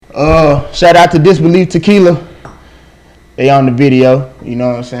Shout out to Disbelief Tequila. They on the video, you know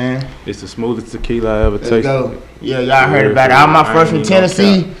what I'm saying? It's the smoothest tequila I ever tasted. Go. Yeah, y'all heard about it. All my friends from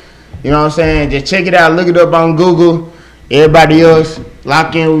Tennessee, you know what I'm saying? Just check it out, look it up on Google. Everybody else,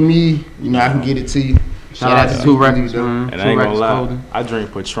 lock in with me. You know, I can get it to you. Shout out to Two Records, man. And I ain't gonna lie, I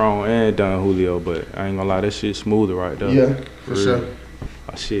drink Patron and Don Julio, but I ain't gonna lie, that shit smoother right there. Yeah, for sure.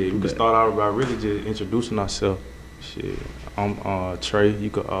 Shit, we can start out by really just introducing ourselves. Shit, I'm Trey. You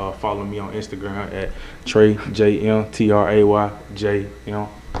can follow me on Instagram at Trey JM TRAYJM.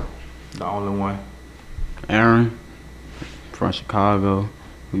 The only one. Aaron from Chicago.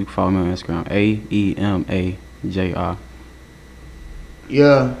 You can follow me on Instagram AEMAJR.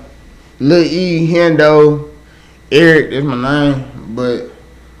 Yeah, Lil E, Hendo, Eric, that's my name, but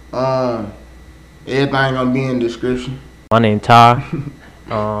everything gonna be in the description. My name Ty.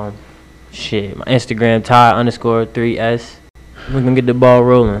 Shit, my Instagram Ty_3S. We're gonna get the ball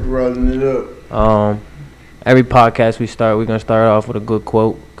rolling. Rolling it up. Every podcast we start, we're gonna start off with a good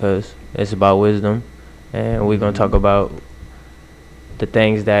quote, cause it's about wisdom, and we're gonna talk about the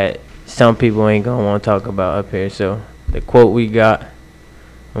things that some people ain't gonna want to talk about up here. So the quote we got,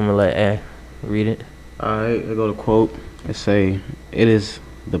 I'm gonna let read it. Alright, I go to quote. It say, "It is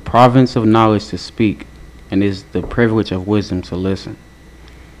the province of knowledge to speak, and is the privilege of wisdom to listen."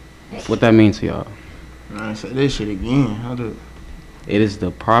 What that means to y'all? I say this shit again. Hold up. It is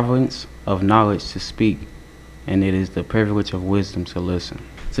the province of knowledge to speak, and it is the privilege of wisdom to listen.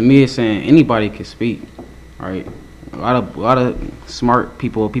 To me, it's saying anybody can speak, right? A lot of smart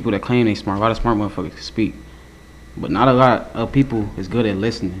people, people that claim they smart, a lot of smart motherfuckers can speak, but not a lot of people is good at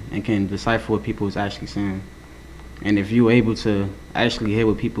listening and can decipher what people is actually saying. And if you're able to actually hear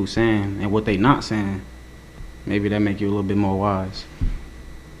what people saying and what they not saying, maybe that make you a little bit more wise.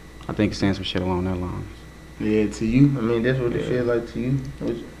 I think it's saying some shit along that lines. Yeah, to you. I mean, that's what it feels like to you.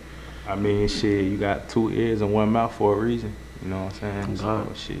 I mean, shit, you got 2 ears and 1 mouth for a reason. You know what I'm saying? God.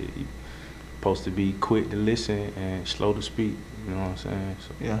 So, shit, you supposed to be quick to listen and slow to speak. You know what I'm saying?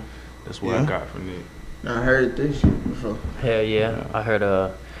 So, yeah, that's what I got from it. I heard this shit before. Hell yeah. I heard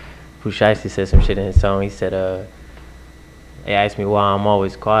Pooh Shiesty said some shit in his song. He said, they asked me why I'm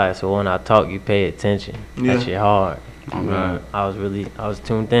always quiet, so when I talk, you pay attention. Yeah. That shit hard. I was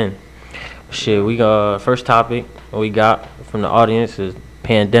tuned in. Shit, we got first topic we got from the audience is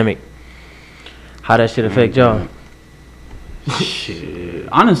pandemic. How that shit affect y'all? Shit,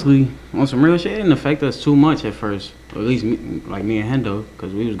 honestly, on some real shit, it didn't affect us too much at first. Or at least me and Hendo,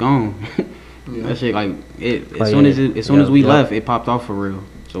 cause we was gone. Yeah. That shit, like as soon as we left, it popped off for real.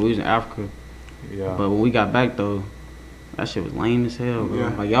 So we was in Africa. Yeah. But when we got back though, that shit was lame as hell, bro.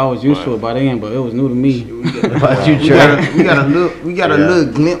 Yeah. Like y'all was used to it by then, but it was new to me. We got a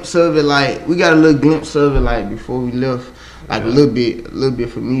little glimpse of it, like before we left, like a little bit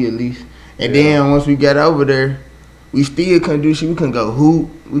for me at least. And then once we got over there, we still couldn't do shit. We couldn't go hoop.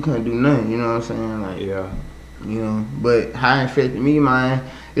 We couldn't do nothing. You know what I'm saying? Like, you know. But how it affected me, man,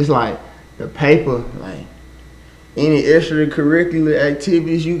 it's like the paper, like any extracurricular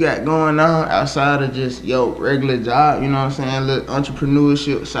activities you got going on outside of just your regular job. You know what I'm saying? Little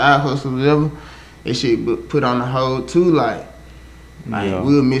entrepreneurship, side hustle, whatever. That shit put on the hold too. Like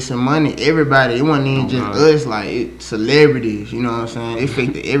we were missing money. Everybody, it wasn't even just us. Like celebrities. You know what I'm saying? It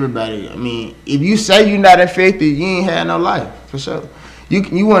affected everybody. I mean, if you say you're not affected, you ain't had no life for sure.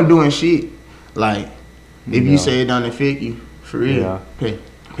 You weren't doing shit. Like if you say it don't affect you, for real.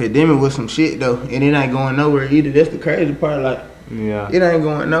 Pandemic was some shit though, and it ain't going nowhere either. That's the crazy part. Like, it ain't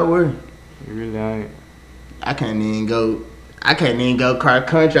going nowhere. It really ain't. I can't even go cross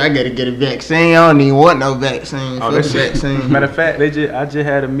country. I gotta get a vaccine. I don't even want no vaccine. Vaccine. Matter of fact, I just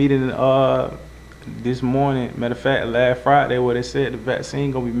had a meeting this morning. Matter of fact, last Friday, where they said the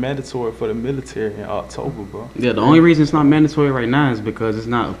vaccine gonna be mandatory for the military in October, bro. Yeah, the only reason it's not mandatory right now is because it's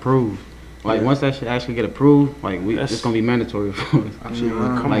not approved. Like once that shit actually get approved, like it's gonna be mandatory for us.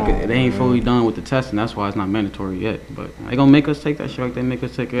 Like it ain't fully done with the testing. That's why it's not mandatory yet. But they gonna make us take that shit like they make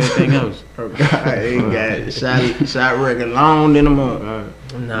us take everything else. They got shot record long in them up.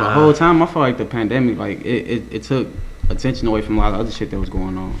 The whole time I felt like the pandemic, like it took attention away from a lot of other shit that was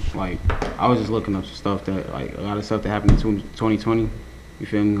going on. Like I was just looking up some stuff that like a lot of stuff that happened in 2020. You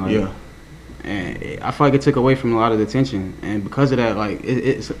feel me? Like, and I feel like it took away from a lot of the attention. And because of that, like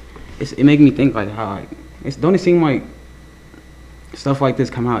it made me think like how like don't it seem like stuff like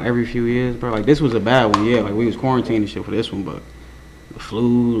this come out every few years, bro? Like this was a bad one, like we was quarantined and shit for this one, but the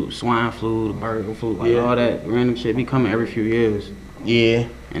flu, swine flu, the bird flu, like all that random shit be coming every few years. Yeah.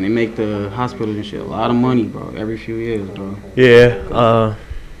 And they make the hospitals and shit a lot of money, bro, every few years, bro. Yeah.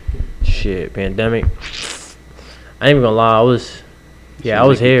 Shit, pandemic. I ain't even gonna lie, Yeah, I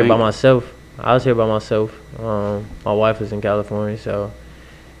was here by myself. My wife was in California, so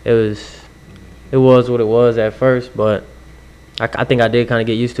it was what it was at first, but I think I did kind of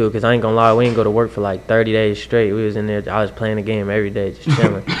get used to it because I ain't gonna lie, we didn't go to work for like 30 days straight. We was in there, I was playing the game every day, just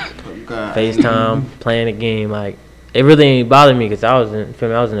chilling. FaceTime, playing the game. Like, it really ain't bothered me because I was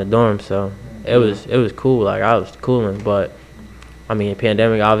in the dorm, so it was cool. Like, I was cooling, but I mean,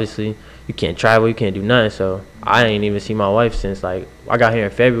 pandemic, obviously, you can't travel, you can't do nothing, so I ain't even see my wife since, like, I got here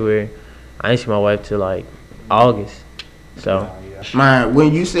in February. I ain't see my wife till like August. So man,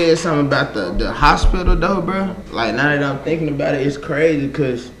 when you said something about the hospital though, bro, like now that I'm thinking about it, it's crazy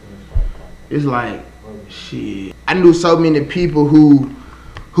because it's like, shit. I knew so many people who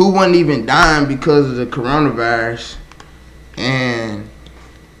wasn't even dying because of the coronavirus, and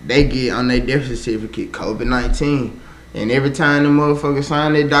they get on their death certificate COVID-19, and every time the motherfuckers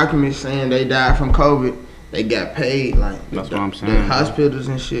sign their documents saying they died from COVID, they got paid. Like, that's what I'm saying. The hospitals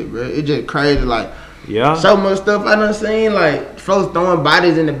and shit, bro. It just crazy. Like, yeah, so much stuff I done seen. Like, folks throwing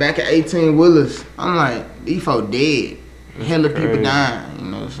bodies in the back of 18-wheelers. I'm like, these folks dead. Hella people dying, you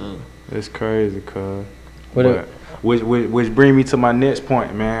know. So it's crazy, cuz. Which bring me to my next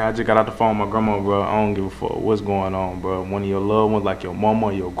point, man. I just got out the phone with my grandma, bro. I don't give a fuck what's going on, bro. One of your loved ones, like your mama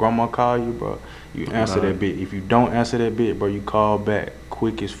or your grandma, call you, bro, you answer that bit. If you don't answer that bit, bro, you call back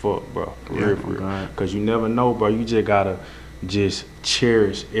quick as fuck, bro. For real. Cause you never know, bro. You just gotta just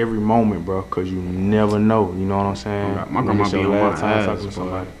cherish every moment, bro. Cause you never know. You know what I'm saying? My grandma be on my ass,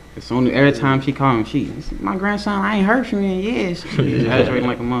 boy. Every time she call me, my grandson, I ain't heard from you in years. She exaggerating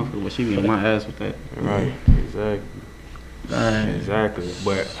like a motherfucker, but she be on my ass with that. Right, exactly.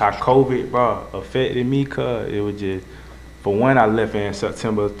 But how COVID, bro, affected me, cuz it was just, for one, I left in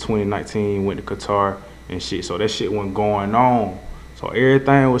September 2019, went to Qatar and shit, so that shit wasn't going on. So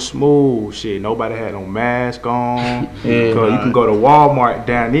everything was smooth, shit. Nobody had no mask on. Cause you can go to Walmart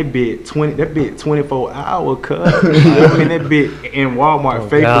down that bit 24 hours, cuz. I mean, that bit in Walmart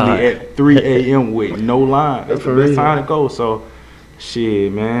faithfully at 3 a.m. with no line. That's the best time to go. So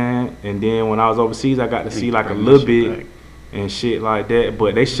shit, man. And then when I was overseas, I got to see like a little bit and shit like that.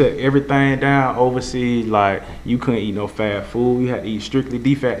 But they shut everything down overseas. Like, you couldn't eat no fast food. You had to eat strictly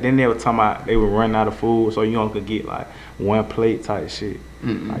defat. Then they were talking about they were running out of food, so you only could get like one plate type shit.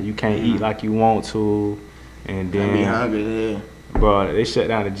 Like, you can't eat like you want to. And then be hungry, bro, they shut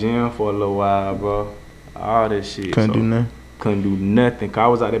down the gym for a little while, bro. All that shit. Couldn't do nothing. Couldn't do nothing. Cause I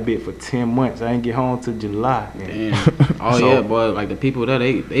was out that bit for 10 months. I didn't get home till July. Damn. Yeah, boy. Like, the people there,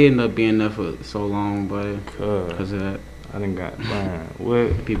 they end up being there for so long, boy. Cause of that. I done got man.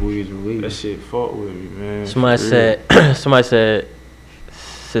 What the people usually that shit fuck with me, man. Somebody said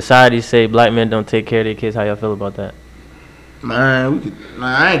society say black men don't take care of their kids. How y'all feel about that? Man,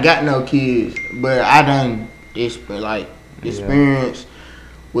 I ain't got no kids, but I done experience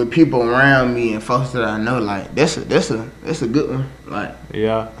with people around me and folks that I know. Like, that's a good one. Like,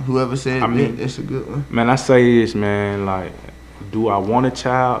 yeah, whoever said that's a good one. Man, I say this, man. Like, do I want a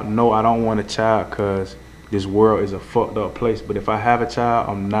child? No, I don't want a child, cause this world is a fucked up place. But if I have a child,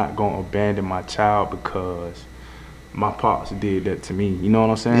 I'm not gonna abandon my child because my pops did that to me. You know what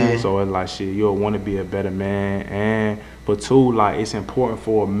I'm saying? Yeah. So it's like, shit, you'll want to be a better man. And but two, like, it's important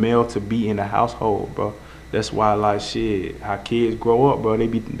for a male to be in the household, bro. That's why, like, shit, how kids grow up, bro. They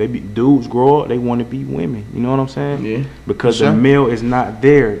be dudes grow up, they want to be women. You know what I'm saying? Yeah. Because the male is not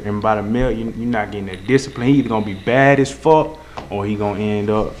there, and by the male, you're not getting that discipline. He either gonna be bad as fuck, or he gonna end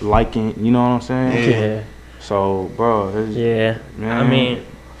up liking. You know what I'm saying? Yeah. So, bro, man. I mean,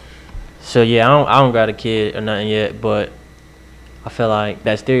 so yeah, I don't got a kid or nothing yet, but I feel like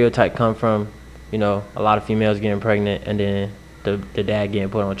that stereotype come from, you know, a lot of females getting pregnant and then the dad getting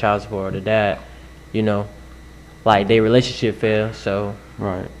put on child support, or the dad, you know, like, their relationship fails, so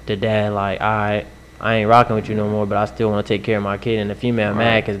the dad like, alright, I ain't rocking with you no more, but I still want to take care of my kid, and the female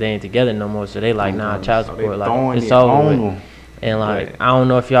mad because they ain't together no more, so they like, nah, child support, like, it's over with. And like, I don't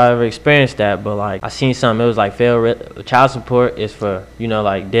know if y'all ever experienced that, but like, I seen something, it was like child support is for, you know,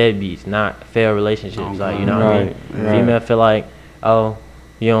 like, deadbeats, not failed relationships. Like, you know what I mean? Female feel like, oh,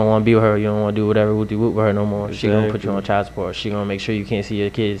 you don't want to be with her, you don't want to do whatever with her no more. She gonna put you on child support. She gonna make sure you can't see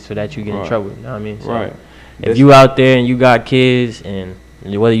your kids so that you get in trouble. You know what I mean? So if you out there and you got kids, and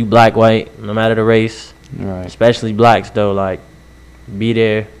whether you black, white, no matter the race, especially blacks though, like, be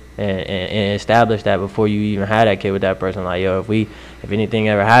there and establish that before you even had that kid with that person. Like, yo, if anything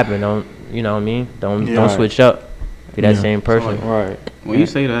ever happened, don't, you know what I mean? Don't switch up. Be that same person. So, when you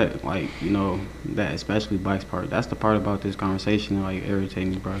say that, like, you know, that especially blacks part, that's the part about this conversation that, like,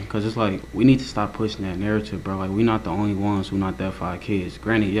 irritates me, bro. Because it's like, we need to stop pushing that narrative, bro. Like, we not the only ones who not there for our kids.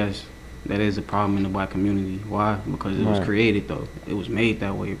 Granted, yes, that is a problem in the black community. Why? Because it was created though. It was made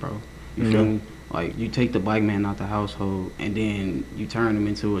that way, bro. You feel me? Like, you take the black man out the household, and then you turn him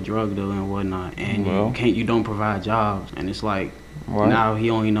into a drug dealer and whatnot, and you don't provide jobs, and it's like now he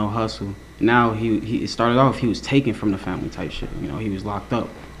only know hustle. Now he started off, he was taken from the family type shit. You know, he was locked up.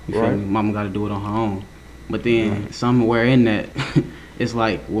 You feel me? Mama got to do it on her own. But then somewhere in that, it's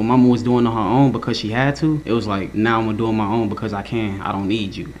like, well, mama was doing it on her own because she had to. It was like, now I'm gonna do it on my own because I can. I don't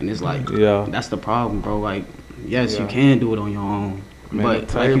need you. And it's like, that's the problem, bro. Like, yes, you can do it on your own,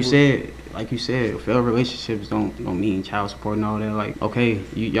 but like you said, failed relationships don't mean child support and all that. Like, okay,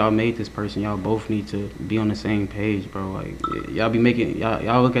 y'all made this person. Y'all both need to be on the same page, bro. Like, y'all be making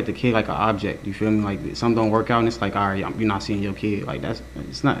y'all look at the kid like an object. You feel me? Like, something don't work out, and it's like, all right, you're not seeing your kid. Like,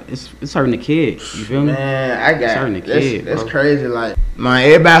 it's hurting the kid. You feel me? Man, I got it's hurting the kid. That's crazy. Like,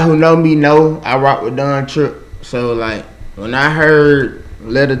 everybody who know me know I rock with Don Trip. So like, when I heard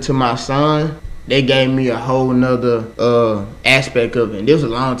Letter to My Son, they gave me a whole nother aspect of it. And this was a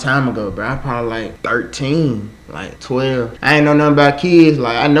long time ago, bro. I probably like 13, like 12. I ain't know nothing about kids.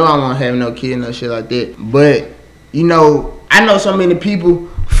 Like, I know I won't have no kid, no shit like that. But, you know, I know so many people,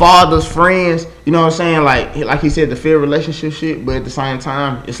 fathers, friends, you know what I'm saying? Like he said, the failed relationship shit. But at the same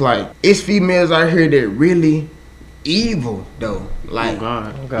time, it's like, it's females out here that really evil, though. Like,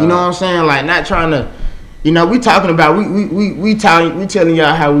 God. You know what I'm saying? Like, not trying to... You know, we talking about, we telling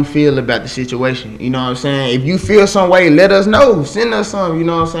y'all how we feel about the situation. You know what I'm saying? If you feel some way, let us know. Send us some, you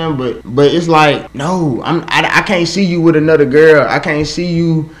know what I'm saying? But it's like, no, I can't see you with another girl. I can't see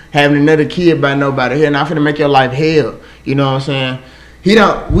you having another kid by nobody here. And I'm finna make your life hell. You know what I'm saying? He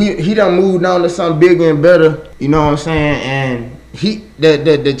done moved on to something bigger and better. You know what I'm saying? And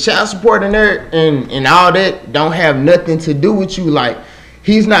the child support and there and all that don't have nothing to do with you. Like,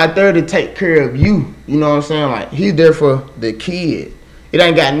 he's not there to take care of you. You know what I'm saying? Like, he's there for the kid. It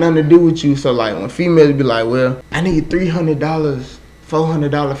ain't got nothing to do with you. So, like, when females be like, well, I need $300, $400,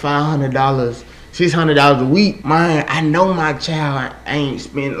 $500, $600 a week. Man, I know my child ain't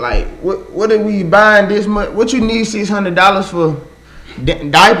spent, like, what are we buying this much? What you need $600 for?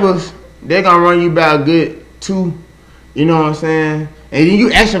 Diapers, they're going to run you about good $2. You know what I'm saying? And then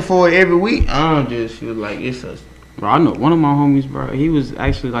you asking for it every week. I don't just feel like it's a... Bro, I know one of my homies, bro. He was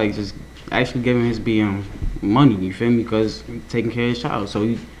actually like just giving his BM money. You feel me? Because taking care of his child. So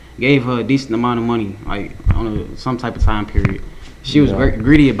he gave her a decent amount of money, like on some type of time period. She was very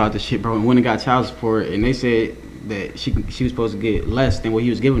greedy about the shit, bro. And went and got child support, and they said that she was supposed to get less than what he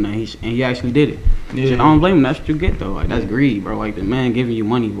was giving her, and he actually did it. Yeah. So I don't blame him. That's what you get though. Like, that's greed, bro. Like, the man giving you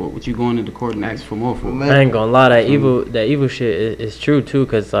money, what you going into court and ask for more for? I ain't gonna lie, that evil shit is true too.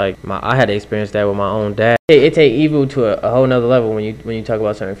 Cause like I had to experience that with my own dad. It take evil to a whole nother level when you talk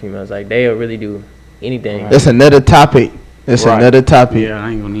about certain females. Like, they'll really do anything. That's another topic. Another topic. Yeah, I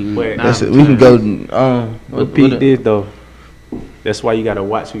ain't gonna even. We can go. But Pete did though. That's why you gotta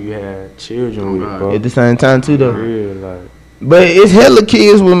watch who you have children with, bro. At the same time too, though. Real, like. But it's hella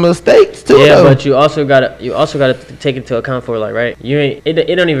kids with mistakes too. Yeah, though. but you also gotta take into account for, like, right?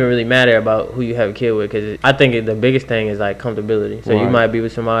 It don't even really matter about who you have a kid with, because I think the biggest thing is like comfortability. So you might be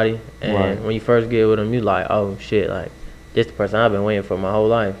with somebody, and when you first get with them, you like, oh shit, like, this the person I've been waiting for my whole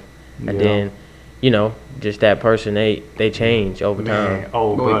life, and then, you know, just that person, they change over time.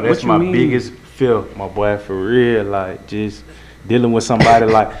 Oh, bro, that's my biggest fear, my boy, for real. Like, just dealing with somebody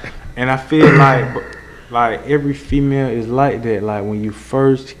like, and I feel like every female is like that. Like, when you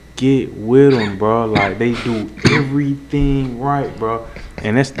first get with them, bro, like, they do everything right, bro.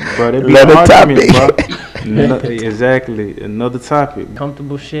 And that's, bro, that be an argument, bro. Exactly, another topic.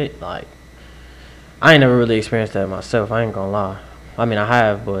 Comfortable shit, like, I ain't never really experienced that myself. I ain't gonna lie. I mean, I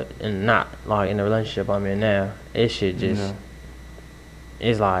have, but not like in the relationship I'm in now. It shit just,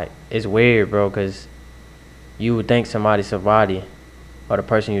 it's like, it's weird, bro, because you would think somebody, or the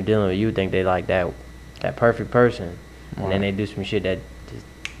person you're dealing with, you would think they like that perfect person, and then they do some shit that just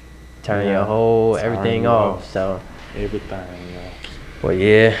turn your whole everything off. So everything, Well,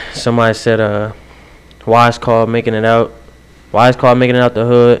 yeah, somebody said, why it's called making it out the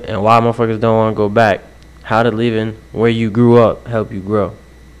hood, and why motherfuckers don't want to go back. How did leaving where you grew up help you grow?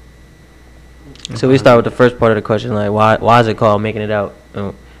 So we start with the first part of the question, like, why is it called making it out,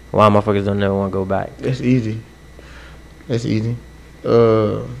 and why motherfuckers don't never want to go back? That's easy.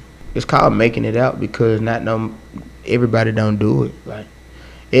 It's called making it out because everybody don't do it. Like,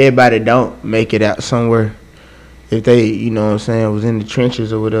 everybody don't make it out somewhere. If they, you know what I'm saying, was in the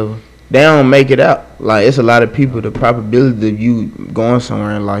trenches or whatever, they don't make it out. Like, it's a lot of people, the probability of you going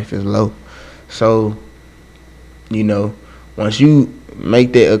somewhere in life is low. So, you know, once you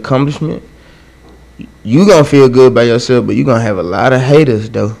make that accomplishment, you gonna feel good by yourself, but you gonna have a lot of haters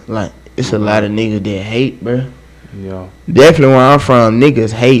though. Like, It's a lot of niggas that hate, bro. Yeah. Definitely where I'm from,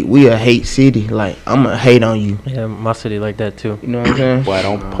 niggas hate. We a hate city. Like, I'ma hate on you. Yeah, my city like that too. You know what I'm saying? Boy, I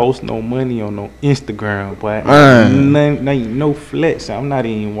don't post no money on no Instagram, boy. Ain't no flex. I'm not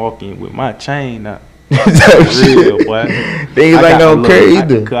even walking with my chain out. Real, boy. Things like don't care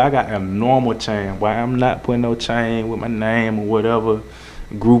either. I got a normal chain, boy. I'm not putting no chain with my name or whatever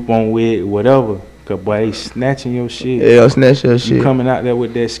group on with, whatever. Cause boy, they snatching your shit. Yeah, snatch your shit. You coming out there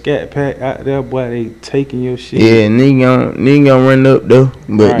with that scat pack out there, boy, they taking your shit. Yeah, nigga gonna run up though,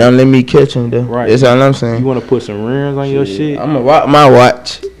 but Right. don't let me catch him though. Right. That's all I'm saying. You wanna put some rims on your shit? I'ma rock my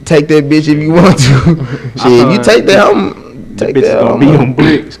watch. Take that bitch if you want to. Shit, if you take that, I'm That take bitch that. gonna be on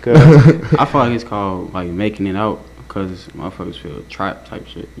bricks, cuz. I feel like it's called like making it out because motherfuckers feel trapped type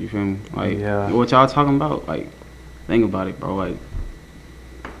shit. You feel me? Like Yeah. what y'all talking about? Like think about it, bro. Like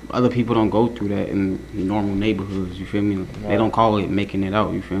other people don't go through that in normal neighborhoods. You feel me? They don't call it making it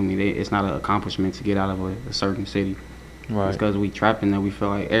out. You feel me? It's not an accomplishment to get out of a certain city. Right. It's because we trapped in there. We feel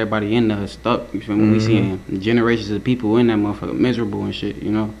like everybody in there is stuck. You feel me? We seeing generations of people in that motherfucker miserable and shit.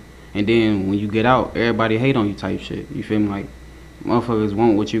 You know. And then when you get out, everybody hate on you type shit. You feel me? Like motherfuckers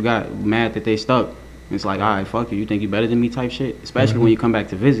want what you got, mad that they stuck. It's like, all right, fuck you. You think you better than me type shit? Especially when you come back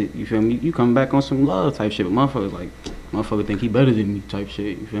to visit. You feel me? You come back on some love type shit. But motherfucker think he better than me type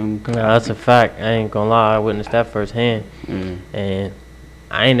shit. You feel me? Yeah, that's a fact. I ain't gonna lie. I witnessed that firsthand. Yeah. And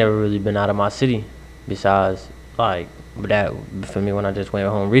I ain't never really been out of my city besides, like, that for me when I just went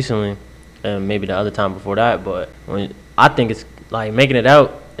home recently and maybe the other time before that. But when I think it's, like, making it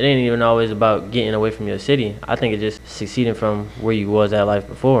out, it ain't even always about getting away from your city. I think it's just succeeding from where you was at life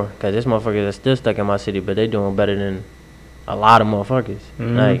before. Because there's motherfuckers that's still stuck in my city, but they doing better than a lot of motherfuckers.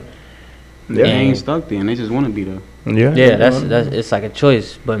 Like, They ain't stuck then. They just want to be there. yeah, that's it's like a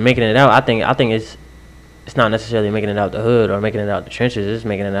choice. But making it out, I think it's not necessarily making it out the hood or making it out the trenches. It's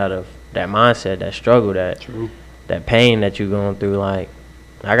making it out of that mindset, that struggle, that pain that you're going through. Like,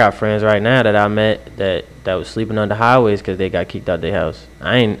 I got friends right now that I met that was sleeping on the highways because they got kicked out their house.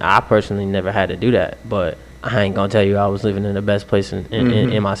 I personally never had to do that, but I ain't gonna tell you I was living in the best place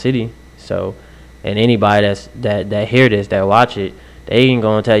in my city. So, and anybody that hear this, that watch it, they ain't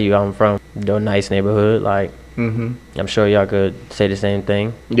gonna tell you I'm from the nice neighborhood. Like, I'm sure y'all could say the same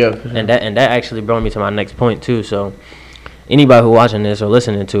thing. Yeah. And that actually brought me to my next point too. So, anybody who watching this or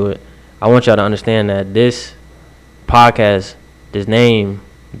listening to it, I want y'all to understand that this podcast, this name,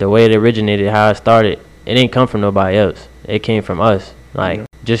 the way it originated, how it started, it ain't come from nobody else. It came from us. Like,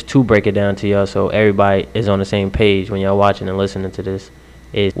 just to break it down to y'all so everybody is on the same page when y'all watching and listening to this,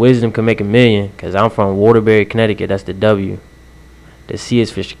 is wisdom can make a million, because I'm from Waterbury, Connecticut. That's the W. The C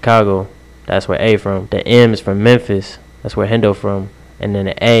is for Chicago. That's where A from. The M is from Memphis. That's where Hendo from. And then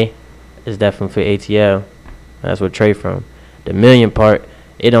the A is definitely for ATL. That's where Trey from. The million part,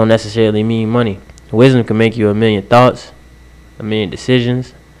 it don't necessarily mean money. Wisdom can make you a million thoughts, a million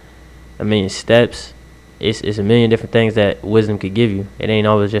decisions, a million steps. It's a million different things that wisdom could give you. It ain't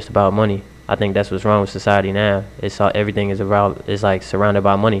always just about money. I think that's what's wrong with society now. Everything is around. It's like surrounded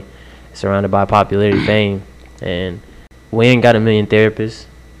by money. It's surrounded by popularity, fame, and we ain't got a million therapists.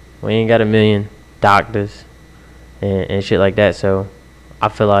 We ain't got a million doctors and shit like that. So I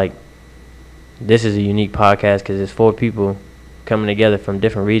feel like this is a unique podcast because it's 4 people coming together from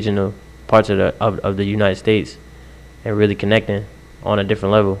different regional parts of the United States and really connecting on a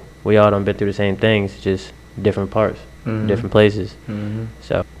different level. We all done been through the same things, just different parts, different places.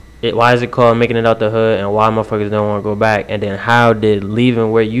 So why is it called Making It Out the Hood, and why motherfuckers don't want to go back? And then how did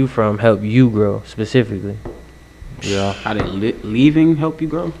leaving where you from help you grow specifically? Yeah. How did leaving help you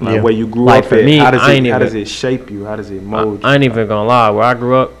grow? Like where you grew Like up for at, me, how does how it shape you? How does it mold you? I ain't even gonna lie. Where I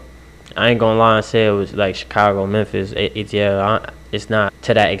grew up, I ain't gonna lie and say it was like Chicago, Memphis, ATL. It's not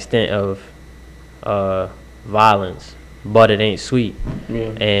to that extent of violence, but it ain't sweet.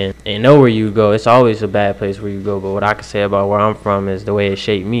 And nowhere you go, it's always a bad place where you go. But what I can say about where I'm from is the way it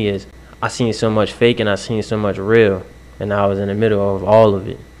shaped me is I seen so much fake and I seen so much real, and I was in the middle of all of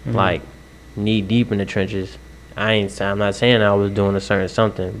it, like knee deep in the trenches. I'm not saying I was doing a certain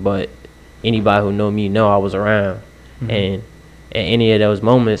something, but anybody who know me know I was around. And at any of those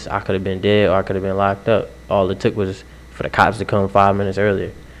moments, I could have been dead or I could have been locked up. All it took was for the cops to come 5 minutes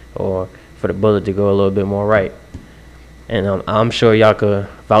earlier, or for the bullet to go a little bit more right. And I'm sure y'all could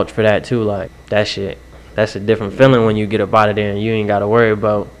vouch for that too. Like, that shit, that's a different feeling when you get up out of there and you ain't got to worry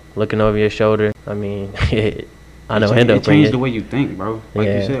about looking over your shoulder. I mean, I know It changed the way you think, bro. Like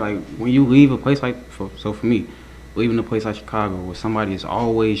you said, like when you leave a place like, so for me, leaving a place like Chicago where somebody is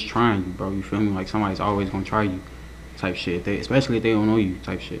always trying you, bro. You feel me? Like somebody's always gonna try you, type shit. Especially if they don't know you,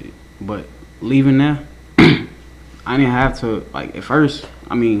 type shit. But leaving there, I didn't have to, like, at first,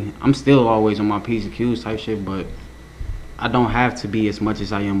 I mean, I'm still always on my P's and Q's type shit, but I don't have to be as much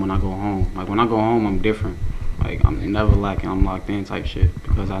as I am when I go home. Like when I go home, I'm different. Like I'm never lacking. I'm locked in type shit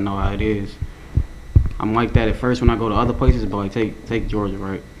because I know how it is. I'm like that at first when I go to other places, but like take Georgia,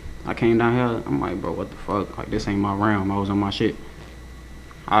 right? I came down here, I'm like, bro, what the fuck? Like this ain't my realm. I was on my shit.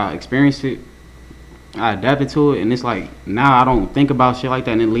 I experienced it. I adapted to it, and it's like now I don't think about shit like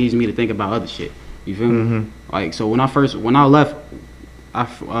that, and it leads me to think about other shit. You feel me? Like so when I left,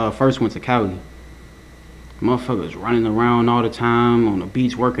 I first went to Cali. Motherfuckers running around all the time on the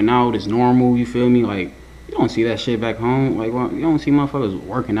beach working out is normal. You feel me? Like you don't see that shit back home. Like well, you don't see motherfuckers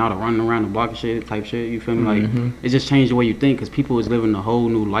working out or running around the block and shit type shit. You feel me? Like it just changed the way you think because people is living a whole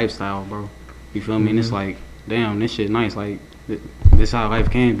new lifestyle, bro. You feel me? And it's like, damn, this shit nice. Like this how life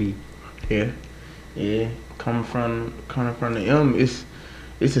can be. Yeah. Coming from the M, it's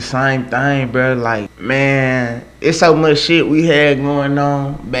the same thing, bro. Like man, it's so much shit we had going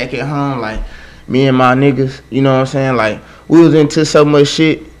on back at home. Like me and my niggas, you know what I'm saying? Like we was into so much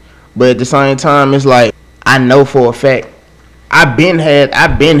shit, but at the same time, it's like I know for a fact I been had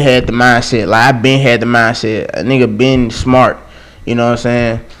the mindset. Like I been had the mindset. A nigga been smart, you know what I'm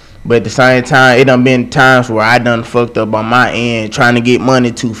saying? But at the same time, it done been times where I done fucked up on my end trying to get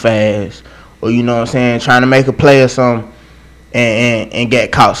money too fast, or you know what I'm saying, trying to make a play or something and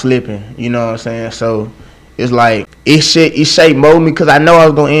get caught slipping. You know what I'm saying? So it's like it shaped mold me because I know I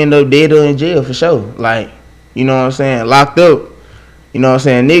was gonna end up dead or in jail for sure. Like, you know what I'm saying, locked up. You know what I'm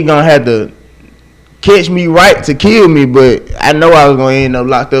saying, nigga gonna have to catch me right to kill me, but I know I was gonna end up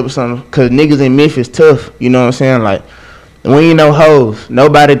locked up or something because niggas in Memphis tough. You know what I'm saying? Like when you know hoes,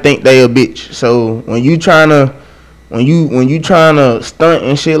 nobody think they a bitch. So when you tryna stunt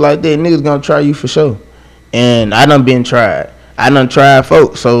and shit like that, niggas gonna try you for sure. And I done been tried. I done tried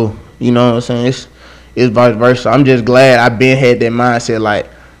folks. So you know what I'm saying. It's vice versa. I'm just glad I been had that mindset. Like,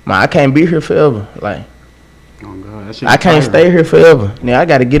 man, I can't be here forever. Like, Oh God, that shit I can't fire. stay here forever. Now I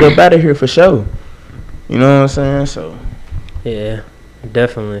gotta get up out of here for sure. You know what I'm saying? So Yeah,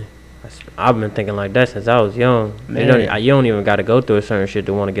 definitely. I've been thinking like that since I was young. You Man. don't even got to go through a certain shit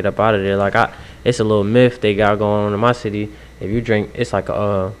to want to get up out of there. Like it's a little myth they got going on in my city. If you drink, it's like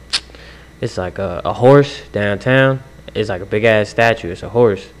a horse downtown. It's like a big ass statue. It's a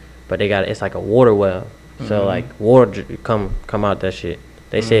horse, but it's like a water well. So like water come out that shit.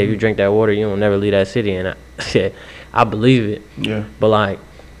 They say if you drink that water, you don't never leave that city, and I believe it. yeah. But like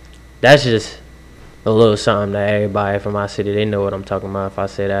that's just a little something that everybody from my city, they know what I'm talking about. If I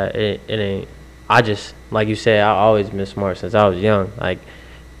say that, it ain't. I just, like you said, I always been smart since I was young. Like,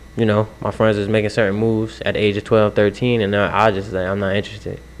 you know, my friends was making certain moves at the age of 12, 13, and now I just like, I'm not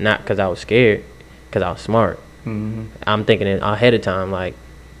interested. Not because I was scared, because I was smart. I'm thinking it ahead of time, like,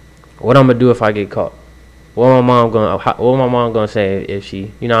 what I'm gonna do if I get caught? What my mom gonna say if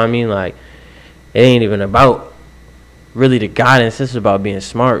she, you know what I mean? Like, it ain't even about really the guidance. This is about being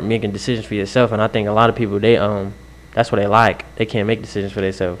smart, making decisions for yourself. And I think a lot of people, that's what they like. They can't make decisions for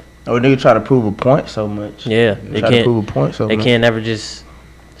themselves. Oh, nigga try to prove a point so much. Yeah, Try to prove a point so they much. can't never just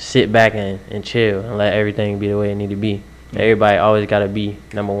sit back and chill and let everything be the way it need to be. Everybody always got to be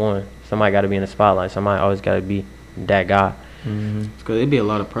number one. Somebody got to be in the spotlight. Somebody always got to be that guy. Because it'd be a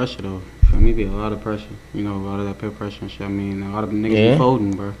lot of pressure though. For me, be a lot of pressure. You know, a lot of that peer pressure and shit. I mean, a lot of niggas be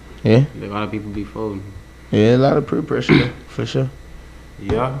folding, bro. Yeah. A lot of people be folding. Yeah, a lot of peer pressure though, for sure.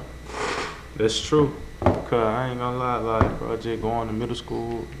 Yeah, that's true. Cause I ain't gonna lie, like, bro, just going to middle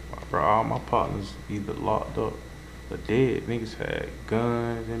school, bro, all my partners either locked up or dead. Niggas had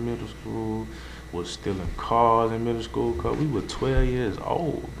guns in middle school, was stealing cars in middle school, cause we were 12 years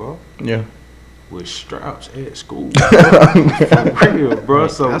old, bro. Yeah. With straps at school, bro. For real, bro.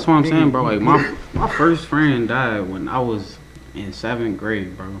 So That's what I'm saying, bro. Like my first friend died when I was in 7th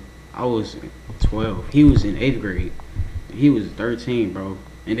grade, bro. I was 12. He was in 8th grade. He was 13, bro.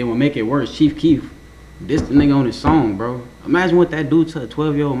 And then what make it worse, Chief Keef, this the nigga on his song, bro. Imagine what that do to a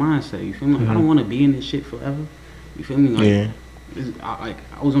 12-year-old mindset. You feel me? Like, I don't want to be in this shit forever. You feel me? Like, I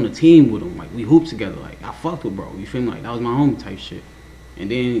was on a team with him. Like, we hooped together. Like, I fucked with bro. You feel me? Like, that was my homie type shit. And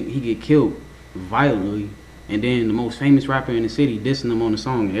then he get killed violently. And then the most famous rapper in the city dissing him on the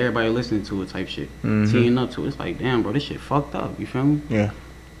song. And everybody listening to it type shit. Teeing up to it. It's like, damn, bro, this shit fucked up. You feel me? Yeah.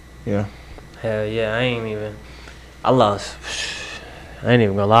 Yeah. Hell yeah, I ain't even gonna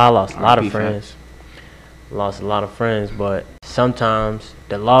lie, I lost a lot of friends. Lost a lot of friends, but sometimes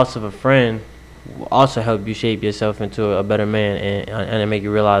the loss of a friend will also help you shape yourself into a better man and make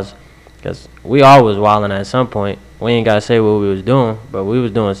you realize, because we all was wilding at some point. We ain't gotta say what we was doing, but we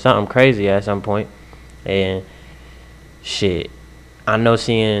was doing something crazy at some point. And shit, I know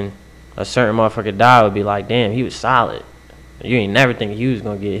seeing a certain motherfucker die would be like, damn, he was solid. You ain't never think you was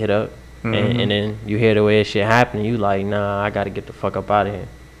gonna get hit up. And then you hear the way that shit happening, you like, nah, I gotta get the fuck up out of here,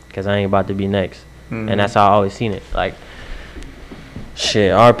 cause I ain't about to be next. And that's how I always seen it. Like,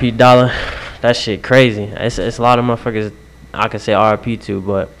 shit, RP Dollar, that shit crazy. It's a lot of motherfuckers I could say RP to,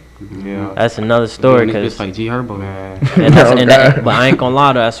 but that's another story. It's like G Herbo, man. But I ain't gonna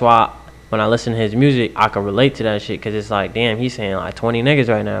lie though, that's why when I listen to his music, I can relate to that shit, cause it's like, damn, he's saying like 20 niggas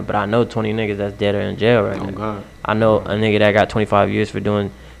right now, but I know 20 niggas that's dead or in jail right now. God. I know a nigga that got 25 years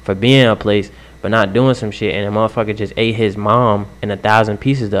for being a place, but not doing some shit, and a motherfucker just ate his mom in 1,000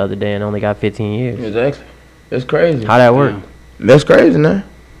 pieces the other day and only got 15 years. Exactly. That's crazy. How that work? That's crazy, man.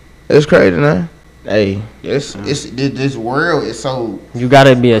 That's crazy, man. Hey, this world is so. You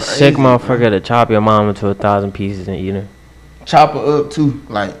gotta be a crazy, sick motherfucker to chop your mom into 1,000 pieces and eat her. Chop her up too,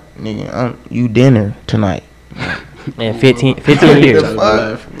 like nigga, you dinner tonight. And 15 years. 15 years.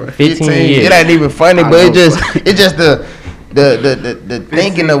 It ain't even funny, but it's just the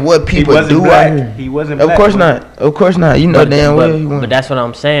thinking of what people do out here. He wasn't Of black. course not. You know damn well he But wasn't. that's what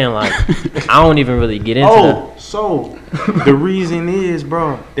I'm saying. Like, I don't even really get into that. So the reason is,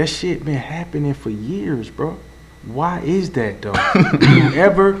 bro, that shit been happening for years, bro. Why is that though?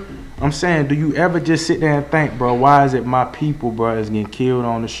 Do you ever just sit there and think, bro, why is it my people, bro, is getting killed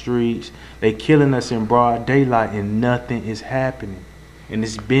on the streets? They killing us in broad daylight and nothing is happening. And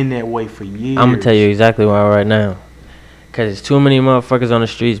it's been that way for years. I'm gonna tell you exactly why right now. Cause there's too many motherfuckers on the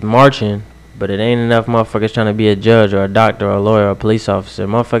streets marching, but it ain't enough motherfuckers trying to be a judge or a doctor or a lawyer or a police officer.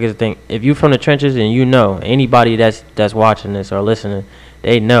 Motherfuckers think, if you from the trenches and you know, anybody that's watching this or listening,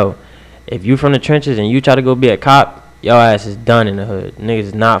 they know. If you from the trenches and you try to go be a cop, your ass is done in the hood. Niggas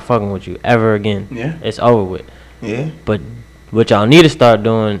is not fucking with you ever again. Yeah. It's over with. Yeah. But what y'all need to start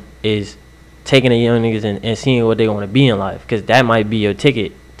doing is taking the young niggas and seeing what they want to be in life. Because that might be your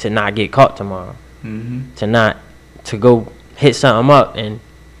ticket to not get caught tomorrow. To go hit something up and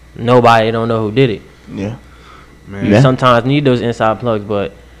nobody don't know who did it. Yeah. Man. You sometimes need those inside plugs,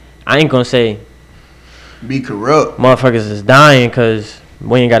 but I ain't gonna say Be corrupt. motherfuckers is dying because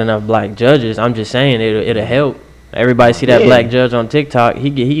we ain't got enough black judges. I'm just saying it'll help. Everybody see that black judge on TikTok.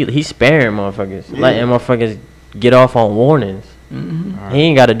 He sparing motherfuckers, letting motherfuckers get off on warnings. He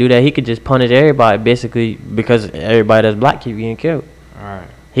ain't got to do that. He could just punish everybody basically because everybody that's black keep getting killed. All right.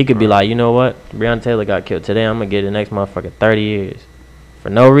 He could be like, you know what? Breonna Taylor got killed today. I'm gonna get the next motherfucker 30 years for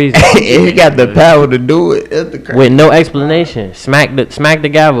no reason. He got the power to do it. That's the crazy. With no explanation. Smack the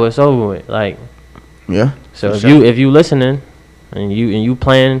gavel. It's over with. Like, Yeah. so if you listening and you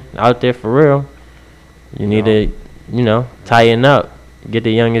playing out there for real, you need to tighten up, get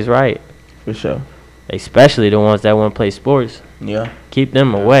the youngest right. For sure. Especially the ones that want to play sports. Yeah. Keep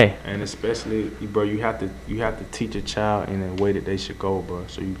them away. And especially, bro, you have to teach a child in the way that they should go, bro.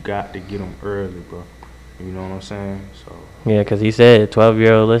 So you got to get them early, bro. You know what I'm saying? So Yeah, because he said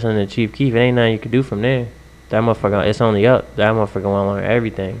 12-year-old listening to Chief Keef, it ain't nothing you can do from there. That motherfucker, it's only up. That motherfucker want to learn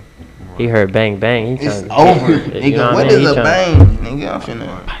everything. He heard bang bang. He It's trying over. You know Nigga, what I mean? is He a tryna- bang? Nigga, I'm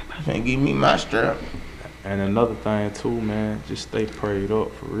finna give me my strap. And another thing too, man, just stay prayed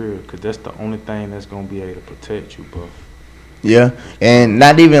up for real, cause that's the only thing that's gonna be able to protect you, bro. Yeah. And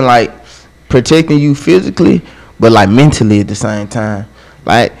not even like protecting you physically, but like mentally at the same time.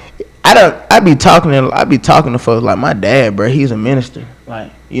 Like I be talking to folks like my dad, bro. He's a minister.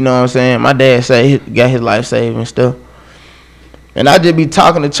 Like, you know what I'm saying? My dad got his life saved and stuff. And I just be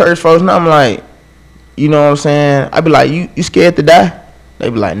talking to church folks, and I'm like, you know what I'm saying? I be like, you scared to die? They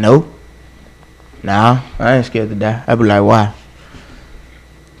be like, no. Nah, I ain't scared to die. I be like, why?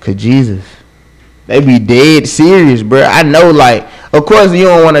 'Cause Jesus. They be dead serious, bro. I know, like, of course you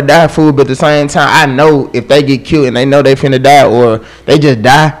don't want to die, fool, but at the same time, I know if they get killed and they know they finna die or they just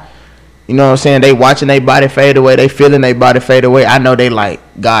die, you know what I'm saying? They watching their body fade away. They feeling their body fade away. I know they like,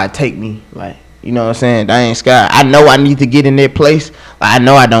 God, take me. Like, you know what I'm saying? That ain't sky. I know I need to get in that place. Like, I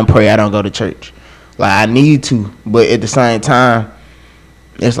know I don't pray. I don't go to church. Like, I need to. But at the same time,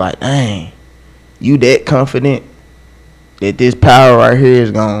 it's like, dang, you that confident that this power right here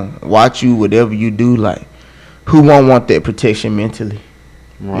is going to watch you, whatever you do. Like, who won't want that protection mentally?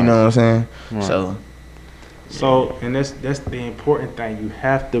 Right. You know what I'm saying? Right. So, and that's the important thing. You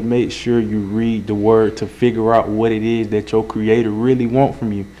have to make sure you read the word to figure out what it is that your creator really want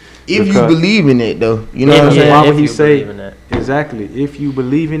from you. If you believe in it, though. You know what I'm saying? Why would If he you say believe in that. exactly? If you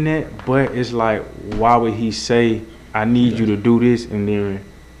believe in that, but it's like, why would he say, "I need you to do this," and then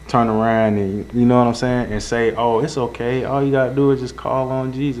turn around and, you know what I'm saying, and say, "Oh, it's okay. All you gotta do is just call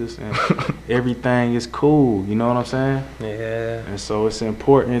on Jesus, and everything is cool." You know what I'm saying? Yeah. And so it's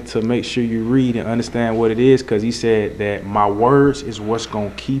important to make sure you read and understand what it is, because he said that my words is what's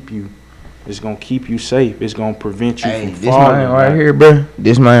gonna keep you. It's gonna keep you safe. It's gonna prevent you from This falling. man right here, bro.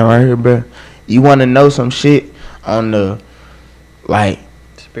 This man right here, bro. You want to know some shit on the like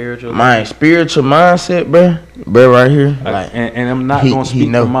Spiritual. spiritual mindset, bro? Bro, right here. Like, and I'm not gonna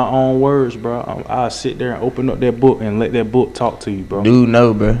speak from my own words, bro. I'll sit there and open up that book and let that book talk to you, bro. dude,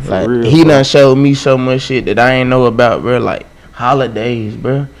 know, bro. For Like, real, he bro. done showed me so much shit that I ain't know about, bro. Like holidays,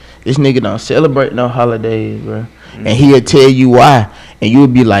 bro. This nigga don't celebrate no holidays, bro. And he'll tell you why, and you'll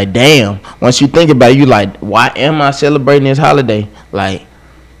be like, damn. Once you think about it, you like, why am I celebrating this holiday? Like,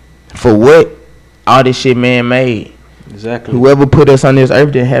 for what? All this shit man made. Exactly. Whoever put us on this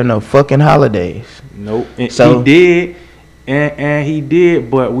earth didn't have no fucking holidays. Nope. And So- he did, and he did,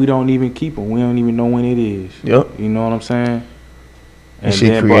 but we don't even keep them. We don't even know when it is. Yep. You know what I'm saying? And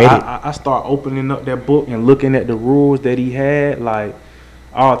shit bro, created. I start opening up that book and looking at the rules that he had, like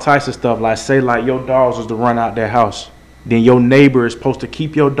all types of stuff. Like say, like your dogs was to run out their house, then your neighbor is supposed to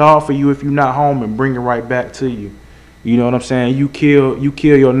keep your dog for you if you're not home and bring it right back to you. You know what I'm saying? You kill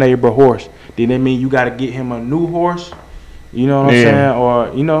your neighbor horse, then that mean you got to get him a new horse. You know what I'm saying?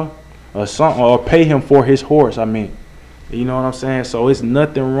 Or you know, or something, or pay him for his horse. I mean, you know what I'm saying? So it's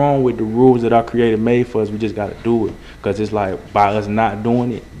nothing wrong with the rules that our Creator made for us. We just got to do it, because it's like by us not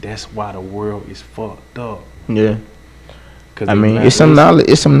doing it, that's why the world is fucked up. Yeah. Cause I mean, it's some knowledge.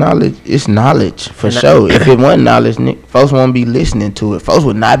 It's knowledge for sure. If it wasn't knowledge, folks won't be listening to it. Folks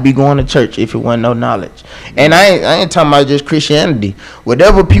would not be going to church if it wasn't no knowledge. And I ain't talking about just Christianity.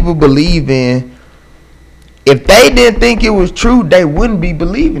 Whatever people believe in, if they didn't think it was true, they wouldn't be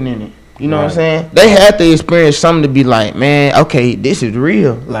believing in it. You know what I'm saying? They had to experience something to be like, man, okay, this is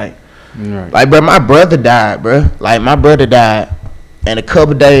real. Like, bro, my brother died, bro. Like, my brother died, and a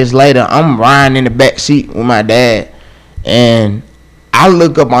couple days later, I'm riding in the back seat with my dad. And I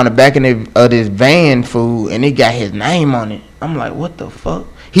look up on the back of this van, fool, and it got his name on it. I'm like, what the fuck?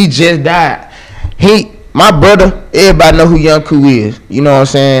 He just died. My brother, everybody know who Young Koo is. You know what I'm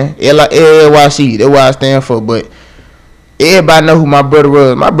saying? LYC, that's what I stand for. But everybody know who my brother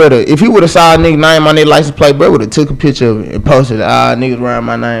was. My brother, if he would have saw a nigga name on their license plate, bro, would have took a picture of it and posted it. Niggas writing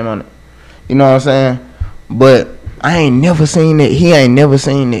my name on it. You know what I'm saying? But I ain't never seen it. He ain't never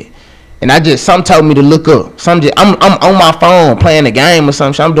seen it. And some told me to look up. I'm on my phone playing a game or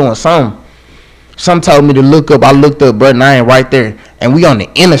something. I'm doing something. Some told me to look up. I looked up, bro, name right there. And we on the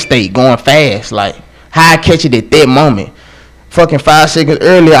interstate going fast. Like, how I catch it at that moment. Fucking 5 seconds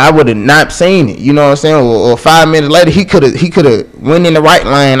earlier, I would have not seen it. You know what I'm saying? Or 5 minutes later, he could have went in the right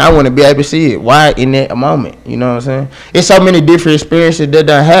lane. I wouldn't be able to see it. Why in that moment? You know what I'm saying? It's so many different experiences that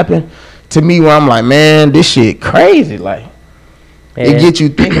done happen to me where I'm like, man, this shit crazy. Like, it get you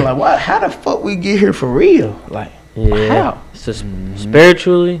thinking like, what? How the fuck we get here for real? Like, how? So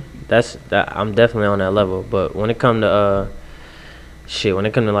spiritually, I'm definitely on that level. But when it come to when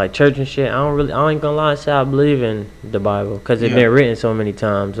it come to like church and shit, I ain't gonna lie and say I believe in the Bible, because it's been written so many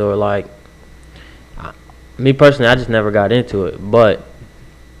times. Or like, me personally, I just never got into it. But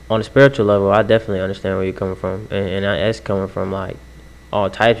on a spiritual level, I definitely understand where you're coming from, and that's coming from like all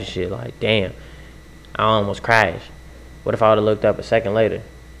types of shit. Like, damn, I almost crashed. What if I would have looked up a second later?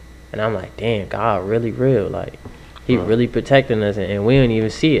 And I'm like, damn, God really real. Like, he really protecting us, and we don't even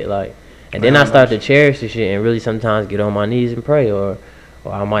see it. Like, and then I start to cherish the shit and really sometimes get on my knees and pray, or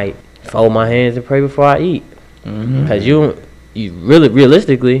I might fold my hands and pray before I eat. Because you really,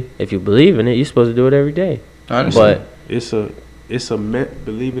 realistically, if you believe in it, you're supposed to do it every day. Honestly. But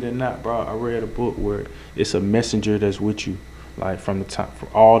believe it or not, bro, I read a book where it's a messenger that's with you, like from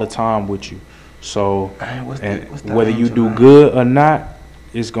all the time with you. So, whether you do good or not,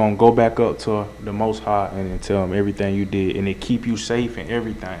 it's gonna go back up to the Most High and then tell him everything you did, and it keep you safe and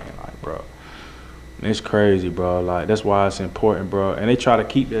everything. Like, bro, it's crazy, bro. Like, that's why it's important, bro. And they try to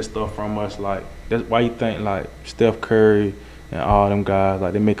keep that stuff from us. Like, that's why you think like Steph Curry and all them guys,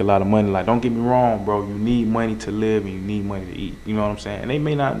 like, they make a lot of money. Like, don't get me wrong, bro. You need money to live and you need money to eat. You know what I'm saying? And they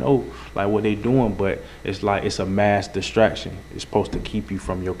may not know like what they doing, but it's like it's a mass distraction. It's supposed to keep you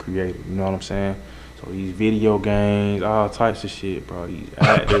from your Creator. You know what I'm saying? So these video games, all types of shit, bro. These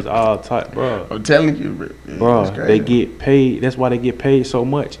actors, all type, bro. I'm telling you, bro. They get paid. That's why they get paid so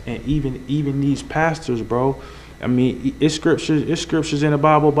much. And even these pastors, bro. I mean, it's scriptures in the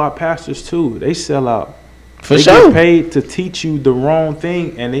Bible about pastors too. They sell out. For they sure. get paid to teach you the wrong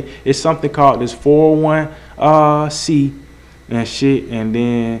thing, and it's something called this 401c and shit, and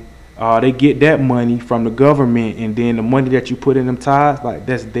then they get that money from the government, and then the money that you put in them tithes, like,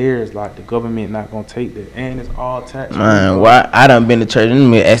 that's theirs. Like, the government not gonna take that, and it's all tax. Man, why? I done been to church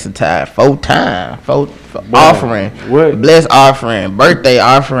and been asked to tithe 4 times, offering, blessed offering, birthday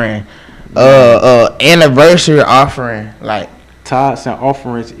offering, anniversary offering, like. tithes and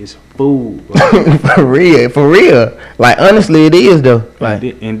offerings is food, bro. for real. Like honestly, it is though. Like,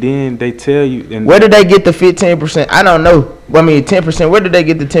 and then they tell you. And where did they get the 15%? I don't know. I mean, 10%. Where did they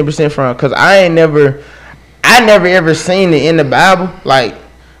get the 10% from? Cause I never ever seen it in the Bible. Like,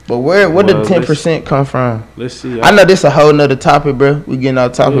 but where did the 10% come from? Let's see. I know this a whole nother topic, bro. We getting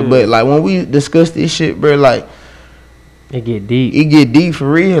off topic, but like when we discuss this shit, bro, like. It get deep. It get deep for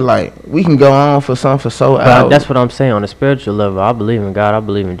real. Like, we can go on for so hours. That's what I'm saying. On a spiritual level, I believe in God. I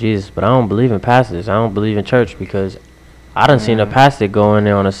believe in Jesus. But I don't believe in pastors. I don't believe in church because I done seen a pastor go in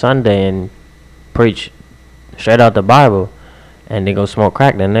there on a Sunday and preach straight out the Bible and then go smoke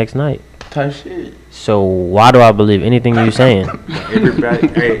crack the next night. Type shit. So why do I believe anything you saying?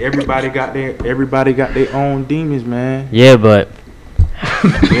 Everybody got their own demons, man. Yeah, but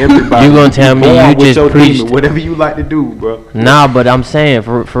Everybody, you gonna tell me you just preached demon, whatever you like to do, bro. Nah, but I'm saying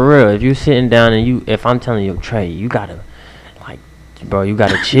for real, if you sitting down and if I'm telling you, Trey, you gotta bro, you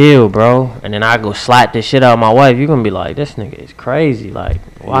gotta chill, bro. And then I go slap this shit out of my wife. You gonna be like, this nigga is crazy. Like,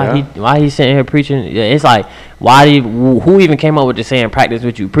 why he sitting here preaching? Yeah, it's like, who even came up with the saying practice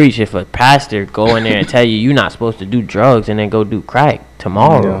what you preach? If a pastor go in there and tell you you're not supposed to do drugs and then go do crack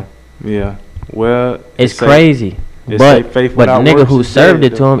tomorrow. Yeah. Well, it's crazy. But the nigga who served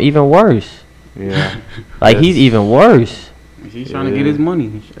it to him even worse. Yeah. Like he's even worse. He's trying to get his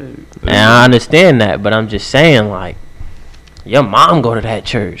money. And I understand that, but I'm just saying, like, your mom go to that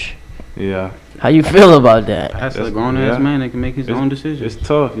church. Yeah. How you feel about that? That's a grown ass man that can make his own decisions. It's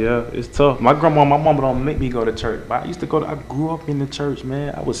tough, yeah. It's tough. My mama don't make me go to church. But I used to go I grew up in the church,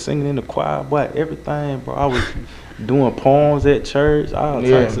 man. I was singing in the choir, but everything, bro. I was doing poems at church. I was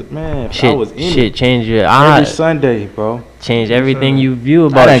in it. Change your every Sunday, bro. Change everything you view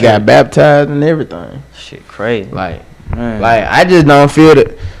about I got baptized and everything. Shit crazy. Like I just don't feel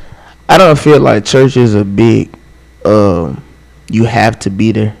that. I don't feel like church is a big you have to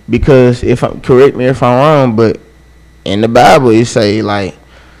be there, because correct me if I'm wrong, but in the Bible it say, like,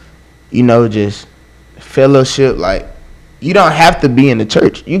 just fellowship. Like, you don't have to be in the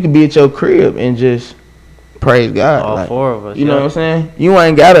church. You can be at your crib and just praise God. All like, four of us. You know what I'm saying? You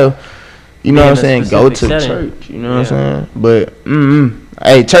ain't gotta, what I'm saying, go to church. You know what I'm saying? But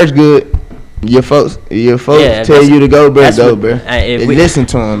hey, church good. Your folks tell you to go, bro. Go, bro. Listen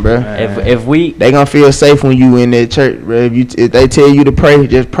to them, bro. They gonna feel safe when you in that church, bro. If they tell you to pray,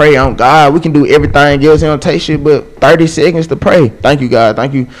 just pray on God. We can do everything else. It don't take shit but 30 seconds to pray. Thank you, God.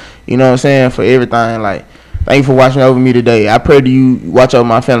 Thank you. You know what I'm saying, for everything. Like, thank you for watching over me today. I pray to you, watch over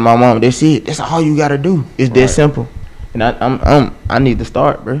my family, my mom. That's it. That's all you gotta do. It's that simple. And I need to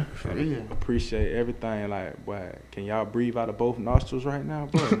start, bro. For real. Appreciate everything. Like, boy, can y'all breathe out of both nostrils right now,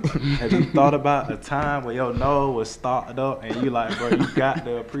 bro? Have you thought about a time where your nose was started up and you like, bro, you got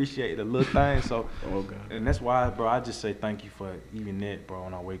to appreciate the little things? So, and that's why, bro, I just say thank you for even that, bro.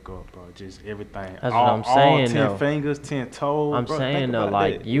 When I wake up, bro, just everything. That's what I'm saying. 10 fingers, 10 toes. I'm bro, saying though,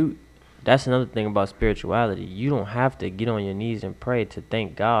 like that. That's another thing about spirituality. You don't have to get on your knees and pray to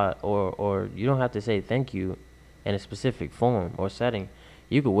thank God, or you don't have to say thank you in a specific form or setting.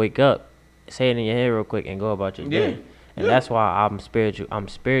 You could wake up, say it in your head real quick, and go about your day. And that's why I'm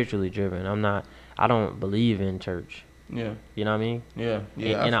spiritually driven. I don't believe in church. Yeah. You know what I mean? Yeah.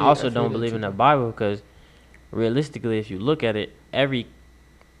 And I also don't believe in the Bible, because realistically, if you look at it, every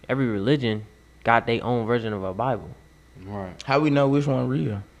religion got their own version of a Bible. Right. How we know which one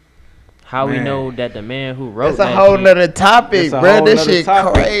real? How we know that the man who wrote that? That's a whole nother topic, bro. This shit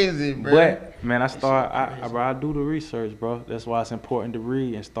crazy, bro. But, man, I do the research, bro. That's why it's important to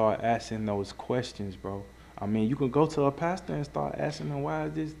read and start asking those questions, bro. I mean, you can go to a pastor and start asking them, why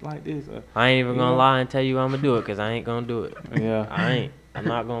is this like this? I ain't even gonna lie and tell you I'm gonna do it, because I ain't gonna do it. Yeah. I'm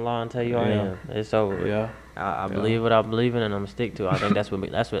not gonna lie and tell you I am. It's over. Yeah. I believe what I believe in, and I'm gonna stick to it. I think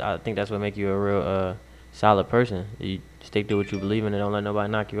that's what make you a real solid person. You stick to what you believe in and don't let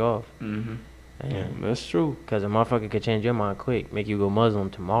nobody knock you off. Mm-hmm. Yeah, that's true. Because a motherfucker could change your mind quick, make you go Muslim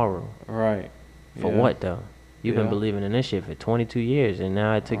tomorrow. Right. For what, though? You've been believing in this shit for 22 years, and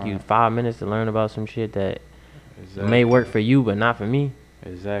now it took you 5 minutes to learn about some shit that may work for you, but not for me.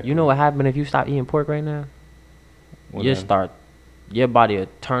 Exactly. You know what happened if you stop eating pork right now? Your body will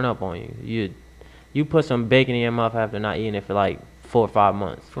turn up on you. You put some bacon in your mouth after not eating it for like 4 or 5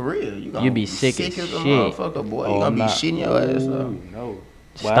 months. For real, you be sick as shit. Motherfucker, boy. You gonna be shitting your ass up. No.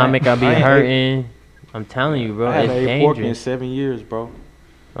 Stomach gonna be hurting. I'm telling you, bro. I haven't it's ate dangerous. pork in 7 years, bro.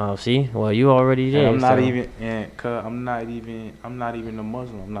 Oh, see? Well, you already did. I'm not even a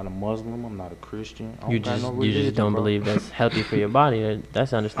Muslim. I'm not a Muslim. I'm not a Christian. You just don't believe that's healthy for your body.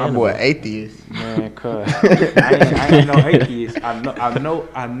 That's understandable. I'm boy atheist. Man, I ain't no atheist. I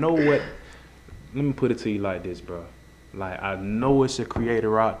know what. Let me put it to you like this, bro. Like, I know it's a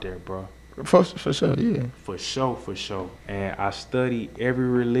creator out there, bro. For sure, yeah. For sure. And I studied every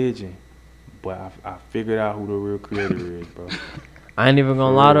religion, but I figured out who the real creator is, bro. I ain't even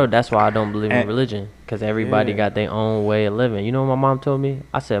gonna For lie real. though. That's why I don't believe in And- religion, cause everybody Yeah. got their own way of living. You know what my mom told me?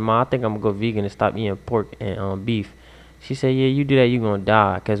 I said, "Ma, I think I'm gonna go vegan and stop eating pork and beef." She said, "Yeah, you do that, you gonna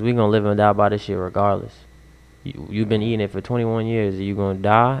die, cause we gonna live and die by this shit regardless. You've been eating it for 21 years, and you gonna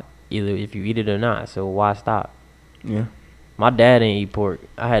die either if you eat it or not. So why stop?" Yeah. My dad didn't eat pork.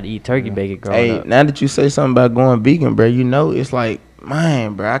 I had to eat turkey bacon growing Hey, up. now that you say something about going vegan, bro, you know it's like,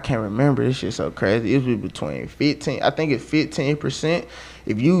 man, bro, I can't remember. This shit so crazy. It was between 15. I think it's 15%.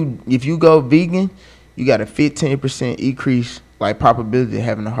 If you go vegan, you got a 15% increase like probability of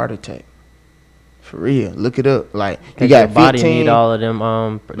having a heart attack. For real, look it up. Like you Cause got your body 15. need all of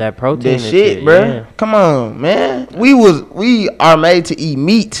them that protein. That and shit, bro. Yeah. Come on, man. We are made to eat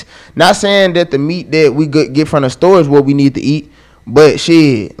meat. Not saying that the meat that we get from the store is what we need to eat, but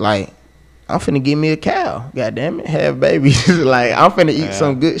shit, like I'm finna give me a cow. God damn it, have babies. Like I'm finna eat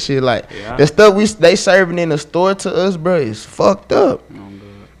some good shit. Like Yeah. the stuff they serving in the store to us, bro, is fucked up. Oh, good.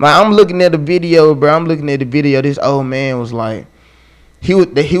 Like I'm looking at the video, bro. This old man was like, he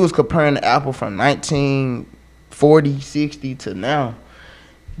was comparing the apple from 1940, 60 to now.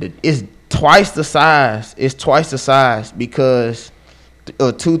 It's twice the size. It's twice the size because,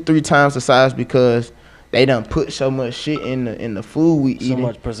 or 2-3 times the size because they done put so much shit in the food we So eating.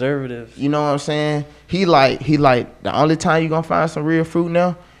 much preservatives. You know what I'm saying? He like the only time you gonna find some real fruit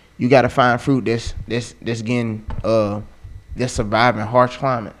now, you gotta find fruit that's getting that's surviving harsh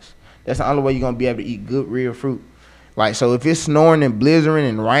climates. That's the only way you're gonna be able to eat good real fruit. Like so if it's snowing and blizzarding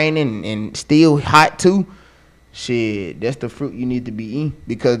and raining and still hot too, shit, that's the fruit you need to be eating.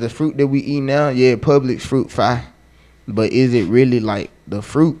 Because the fruit that we eat now, yeah, Publix fruit fine. But is it really like the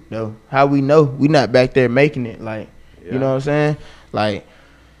fruit though? How we know? We not back there making it. Like, you know what I'm saying? Like,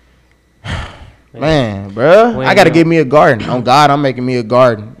 man, bruh, We I ain't gotta gonna- get me a garden. On God, I'm making me a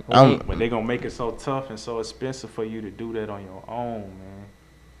garden. But they gonna make it so tough and so expensive for you to do that on your own, man.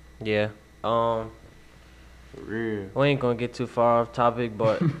 Yeah. For real. We ain't gonna get too far off topic,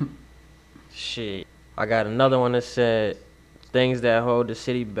 but shit. I got another one that said things that hold the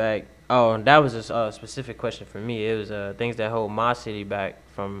city back. Oh, and that was a specific question for me. It was things that hold my city back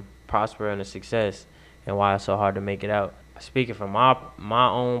from prospering and success, and why it's so hard to make it out. Speaking from my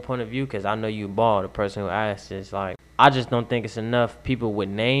own point of view, because I know you ball, the person who asked this, like I just don't think it's enough people with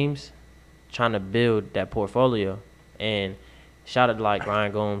names trying to build that portfolio. And shout out to like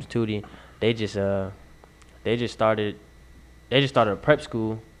Ryan Gomes, Tootie, they just started a prep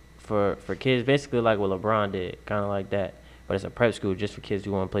school for kids, basically like what LeBron did, kind of like that. But it's a prep school just for kids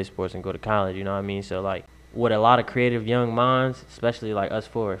who want to play sports and go to college, you know what I mean? So like with a lot of creative young minds, especially like us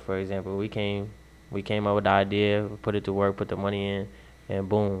four, for example, we came up with the idea, put it to work, put the money in, and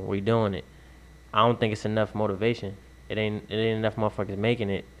boom, we doing it. I don't think it's enough motivation. It ain't enough motherfuckers making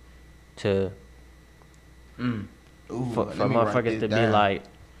it to for motherfuckers to be like,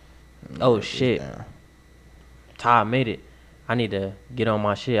 oh shit, Ty made it. I need to get on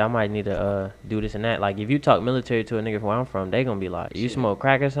my shit. I might need to do this and that. Like if you talk military to a nigga from where I'm from, they gonna be like, you smoke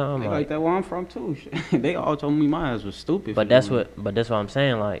crack or something? They like that where I'm from too. They all told me my ass was stupid. But that's what I'm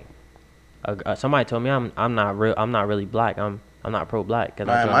saying. Like somebody told me I'm not really black. I'm not pro black. Cause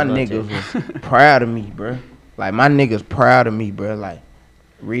Man, I my niggas was proud of me, bro. Like my niggas proud of me, bro. Like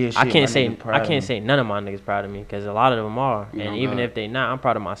real shit. I can't me. say none of my niggas proud of me, because a lot of them are, You and know, even God. if they not, I'm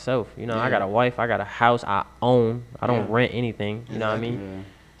proud of myself. You know, I Yeah. got a wife, I got a house I own. I don't Yeah. rent anything. You know what I mean? Yeah.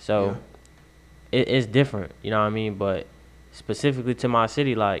 So it's different. You know what I mean? But specifically to my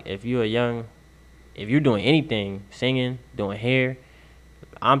city, like if you're doing anything, singing, doing hair,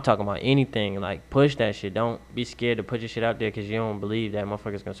 I'm talking about anything. Like push that shit. Don't be scared to put your shit out there because you don't believe that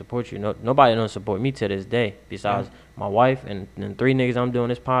motherfucker's gonna support you. Nobody don't support me to this day besides my wife and 3 niggas I'm doing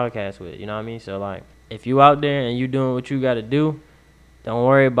this podcast with. You know what I mean? So like, if you out there and you doing what you gotta do, don't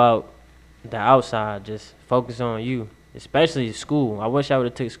worry about the outside. Just focus on you. Especially school. I wish I would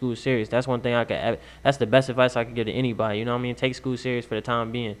have took school serious. That's one thing that's the best advice I could give to anybody. You know what I mean? Take school serious for the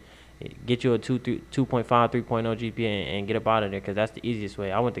time being. Get you a 2.5, 3.0 GPA and get up out of there, because that's the easiest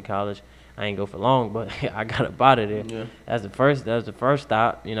way. I went to college. I ain't go for long, but I got up out of there. Yeah. That was the first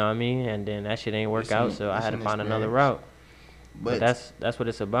stop, you know what I mean? And then that shit ain't work It's out, an- so I it's had to an find another experience. route. But that's what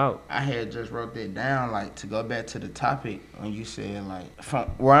it's about. I had just wrote that down, like, to go back to the topic when you said, like, from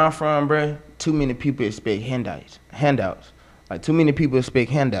where I'm from, bruh, too many people expect handouts. Like, too many people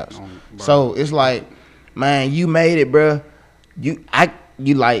expect handouts. Bro. So it's like, man, you made it, bruh.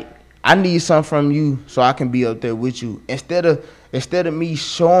 I need something from you so I can be up there with you. Instead of Instead of me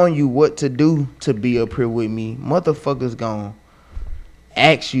showing you what to do to be up here with me, motherfuckers gon'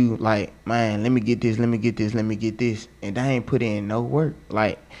 ask you like, man, let me get this, and they ain't put in no work.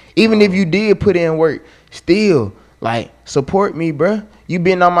 Like, even if you did put in work, still, like, support me, bruh. You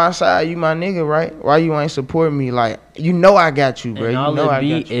been on my side, you my nigga, right? Why you ain't support me? Like, you know I got you, bruh. And all you know it I be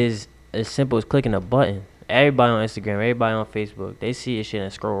got you. is as simple as clicking a button. Everybody on Instagram, everybody on Facebook, they see this shit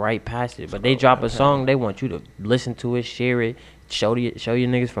and scroll right past it. But they drop a song, they want you to listen to it, share it, show your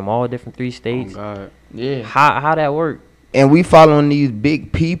niggas from all different 3 states. Oh God. Yeah. How that work? And we following these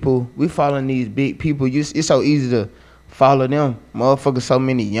big people. It's so easy to follow them. Motherfuckers, so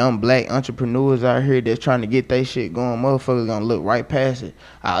many young black entrepreneurs out here that's trying to get their shit going. Motherfuckers gonna look right past it.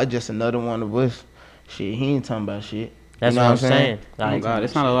 Just another one of us. Shit, he ain't talking about shit. That's You know what I'm saying. Oh Like, God,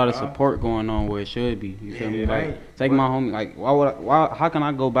 it's not a lot of support going on where it should be. You feel me? Like, ain't. take my homie. Like, how can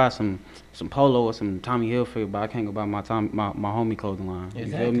I go buy some polo or some Tommy Hilfiger, but I can't go buy my homie clothing line? You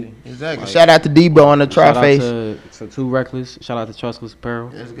feel me? Exactly. Like, Shout out to Debo on the Shout out Tri-Face. to Too Reckless. Shout out to Trustless Apparel.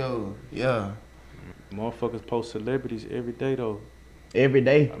 Let's go. Yeah. Motherfuckers post celebrities every day though. Every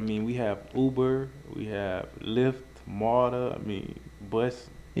day. I mean, we have Uber, we have Lyft, Marta. I mean, bus.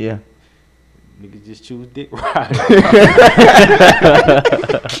 Yeah. Niggas just choose dick ride.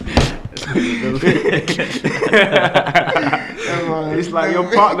 It's like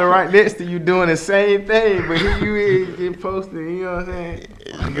your partner right next to you doing the same thing, but here you is just posting. You know what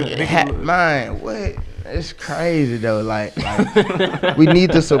I'm saying? Man, what? It's crazy though. Like we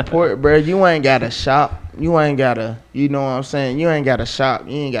need the support, bro. You ain't gotta shop. You ain't gotta. You know what I'm saying? You ain't gotta shop.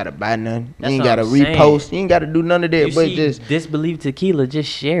 You ain't gotta buy nothing. That's you ain't what gotta I'm saying. repost. You ain't gotta do none of that. you But see just Disbelieve Tequila, just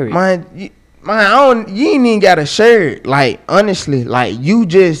share it. man, you ain't even gotta share it. Like honestly, like you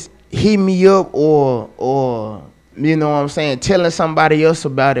just hit me up or you know what I'm saying, telling somebody else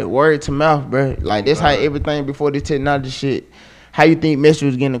about it, word to mouth, bro. Like that's how everything before this technology shit. How you think message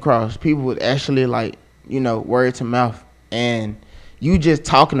was getting across? People would actually like, you know, word to mouth, and you just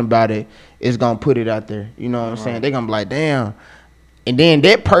talking about it is gonna put it out there. You know what I'm saying? They gonna be like, damn. And then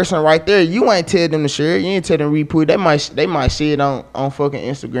that person right there, you ain't tell them to share it. You ain't tell them to retweet. They might see it on fucking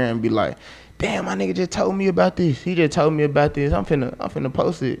Instagram and be like, damn, my nigga just told me about this. He just told me about this. I'm finna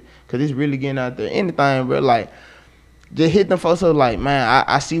post it because it's really getting out there. Anything, bro. Like, just hit them folks up like, man,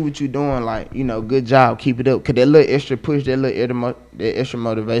 I see what you doing. Like, you know, good job. Keep it up. Because that little extra push, that extra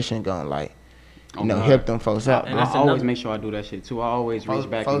motivation gonna, like, you know, help them folks out. And bro. I always make sure I do that shit too. I always reach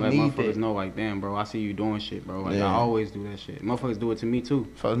back and let need motherfuckers that. know, like, damn, bro, I see you doing shit, bro. Like, Yeah. I always do that shit. Motherfuckers do it to me too.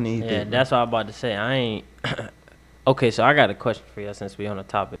 Folks need Yeah, that. bro. that's what I'm about to say. I ain't. Okay, so I got a question for you since we on the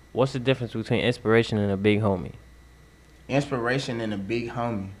topic. What's the difference between inspiration and a big homie? Inspiration and a big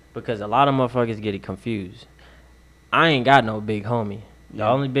homie. Because a lot of motherfuckers get it confused. I ain't got no big homie. The Yeah.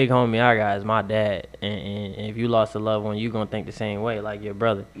 only big homie I got is my dad. And if you lost a loved one, you gonna think the same way, like your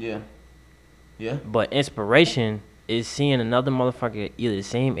brother. Yeah. Yeah. But inspiration is seeing another motherfucker either the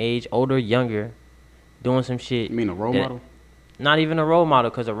same age, older, younger, doing some shit. You mean a role that- model? Not even a role model,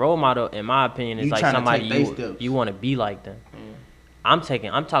 because a role model, in my opinion, is You like tryna somebody take they steps. you want to be like them. I'm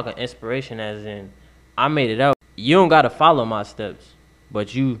talking inspiration as in, I made it out. You don't gotta follow my steps,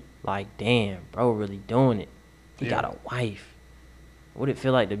 but you like, damn, bro, really doing it. He got a wife. What it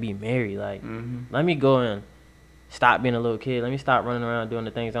feel like to be married? Like, let me go and stop being a little kid. Let me stop running around doing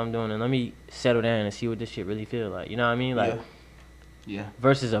the things I'm doing, and let me settle down and see what this shit really feel like. You know what I mean? Like, Yeah.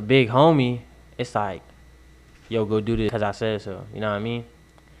 versus a big homie, it's like, yo, go do this because I said so. You know what I mean?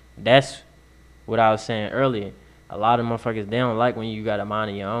 That's what I was saying earlier. A lot of motherfuckers, they don't like when you got a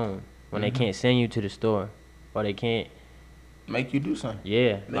mind of your own. When they can't send you to the store. Or they can't, Make you do something.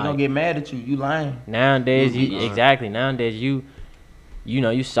 yeah. They like, gonna get mad at you. You lying. nowadays, You- exactly. Nowadays, you know,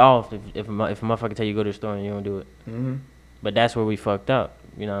 you soft if a motherfucker tell you go to the store and you don't do it. Mm-hmm. But that's where we fucked up.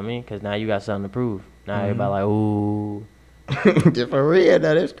 You know what I mean? Because now you got something to prove. Now everybody like, ooh. Just for real,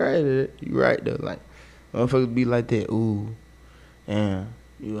 though, that's crazy. You right though. Like, motherfuckers be like that. Ooh, damn,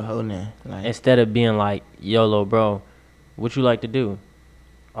 you a hoe now. Like, Instead of being like, yo, little bro, what you like to do?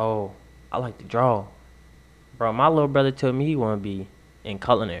 Oh, I like to draw. Bro, my little brother told me he want to be in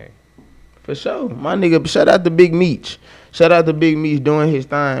culinary. for sure, my nigga. Shout out to Big Meech. Shout out to Big Meech doing his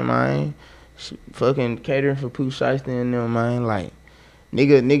thing, man. Fucking catering for Pooh Shiesty and them, man. Like,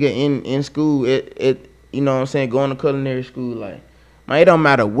 nigga in school, it you know what I'm saying, going to culinary school, like. Man, it don't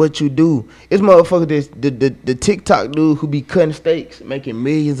matter what you do. It's motherfuckers the TikTok dude who be cutting steaks, making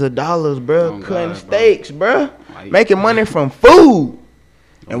millions of dollars, bro. Oh, Cutting God, steaks, bro. Like- Making money from food.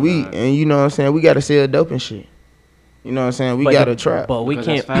 And Oh, God. and you know what I'm saying, we gotta sell dope and shit. You know what I'm saying? We But gotta the- trap. But we Because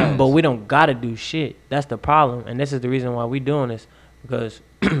can't. that's fast. But we don't gotta do shit. That's the problem, and this is the reason why we doing this, because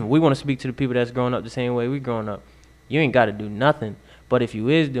we want to speak to the people that's growing up the same way we growing up. You ain't got to do nothing. But if you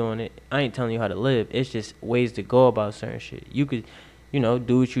is doing it, I ain't telling you how to live. It's just ways to go about certain shit. You could,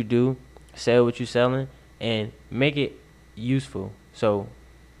 do what you do, sell what you selling, and make it useful. So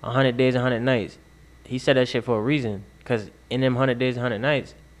 100 days, 100 nights. He said that shit for a reason. Because in them 100 days, 100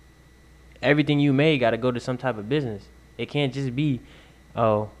 nights, everything you made got to go to some type of business. It can't just be,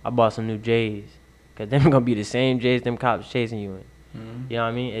 oh, I bought some new J's. Because them going to be the same J's them cops chasing you in. Mm-hmm. You know what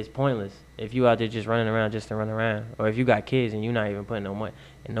I mean? It's pointless if you out there just running around just to run around. Or if you got kids and you're not even putting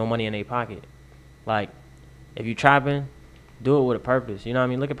no money in their pocket. Like, if you trapping, do it with a purpose. You know what I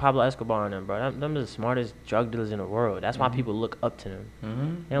mean? Look at Pablo Escobar and them, bro. Them are the smartest drug dealers in the world. That's why people look up to them.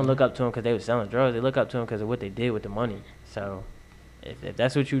 Mm-hmm. They don't look up to them because they were selling drugs. They look up to them because of what they did with the money. So, if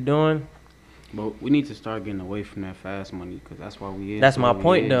that's what you're doing. But we need to start getting away from that fast money because that's why we is. That's my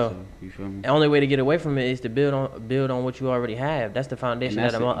point, though. So, you feel me? The only way to get away from it is to build on what you already have. That's the foundation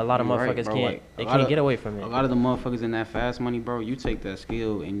that a lot of motherfuckers can't. They can't get away from it. A lot of the motherfuckers in that fast money, bro, you take that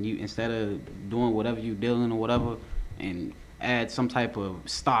skill and you, instead of doing whatever you dealing or whatever, and add some type of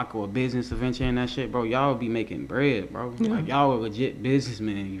stock or business venture in that shit, bro, y'all be making bread, bro. Yeah. Like, y'all are legit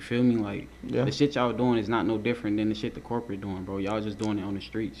businessmen, you feel me? Like, the shit y'all doing is not no different than the shit the corporate doing, bro. Y'all just doing it on the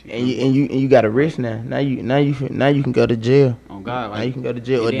streets. And you got a risk now. Now you can go to jail. Oh God, like, now you can go to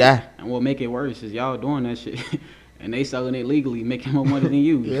jail or die. And what make it worse is y'all doing that shit and they selling it legally, making more money than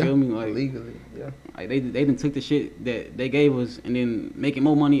you. You feel me? Like, legally, yeah. Like they done took the shit that they gave us and then making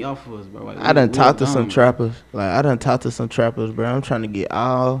more money off of us, bro. Like, I done talked to some trappers. Bro. I'm trying to get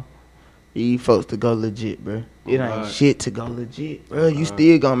all these folks to go legit, bro. It ain't shit to go legit, bro. You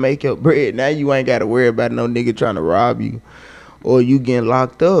still gonna make your bread. Now you ain't gotta worry about no nigga trying to rob you or you getting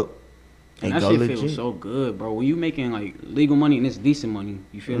locked up. And that shit feels so good, bro. When you making like legal money and it's decent money,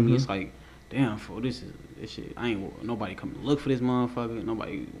 you feel me? It's like, damn, for this shit. I ain't nobody coming to look for this motherfucker.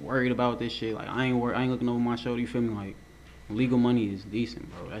 Nobody worried about this shit. Like I ain't looking over my shoulder. You feel me? Like legal money is decent,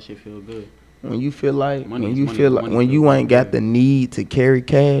 bro. That shit feel good. When you feel like when you ain't got the need to carry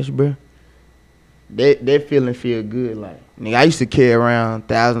cash, bro. That feeling feel good. Like, nigga, I used to carry around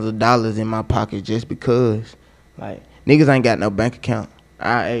thousands of dollars in my pocket just because, like, niggas ain't got no bank account.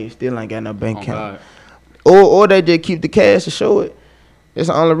 I still ain't got no bank account. Or they just keep the cash to show it. That's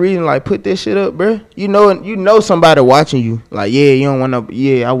the only reason. Like, put that shit up, bro. You know somebody watching you. Like, yeah, you don't want no.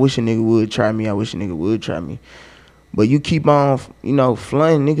 Yeah, I wish a nigga would try me. But you keep on,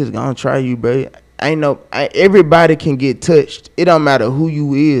 flaunting, niggas gonna try you, bro. Everybody can get touched. It don't matter who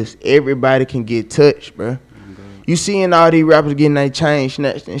you is. Everybody can get touched, bro. You seeing all these rappers getting their chain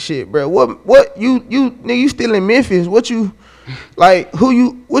snatched and shit, bro. What you still in Memphis? What you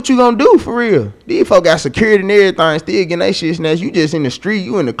gonna do for real? These folk got security and everything, still getting their shit snatched. You just in the street,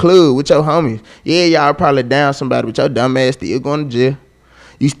 you in the club with your homies. Yeah, y'all probably down somebody, but your dumb ass still going to jail.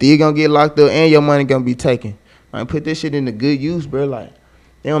 You still gonna get locked up and your money gonna be taken. Man, put this shit into good use, bro. Like,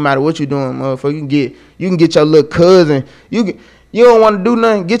 it don't matter what you doing, motherfucker. You can get your little cousin. You don't want to do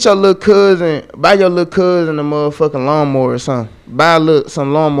nothing. Get your little cousin. Buy your little cousin a motherfucking lawnmower or something. Buy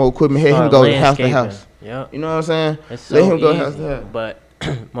some lawnmower equipment. Have him go house to house. Yep. You know what I'm saying? It's so Let him go house to house. But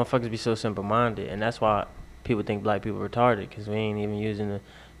motherfuckers be so simple-minded, and that's why people think black people retarded, because we ain't even using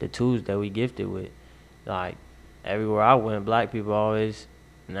the tools that we gifted with. Like, everywhere I went, black people always,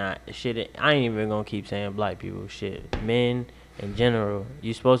 I ain't even gonna keep saying black people. Shit, men in general,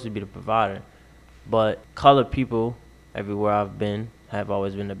 you supposed to be the provider. But colored people, everywhere I've been, have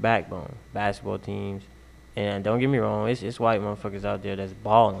always been the backbone. Basketball teams, and don't get me wrong, it's white motherfuckers out there that's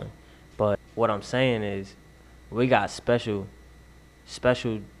balling. But what I'm saying is, we got special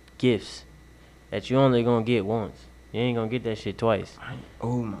gifts that you only gonna get once. You ain't gonna get that shit twice.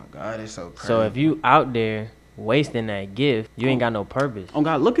 Oh my God, it's so crazy. So if you out there wasting that gift, you ain't got no purpose. Oh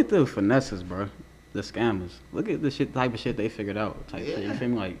God, look at the finesses, bro. The scammers. Look at the type of shit they figured out. Shit, you feel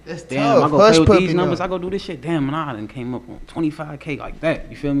me? Like, that's damn, tough. I go play with these numbers. I go do this shit. Damn, and I done came up on 25K like that.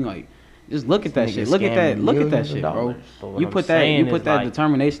 You feel me? Like, just look at that shit. Look at that shit, bro. You put that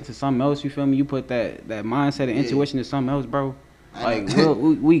determination to something else. You feel me? You put that mindset and intuition to something else, bro. Like,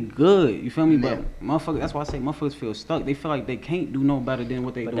 we good. You feel me? But motherfuckers, that's why I say motherfuckers feel stuck. They feel like they can't do no better than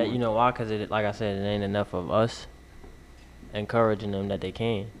what they doing. But you know why? Because like I said, it ain't enough of us encouraging them that they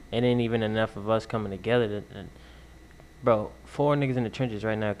can. It ain't even enough of us coming together. Bro, 4 niggas in the trenches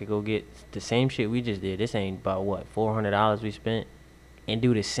right now could go get the same shit we just did. This ain't about what, $400 we spent, and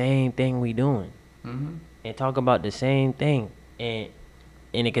do the same thing we doing, and talk about the same thing, and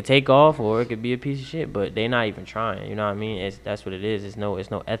it could take off or it could be a piece of shit. But they not even trying. You know what I mean? That's what it is. It's no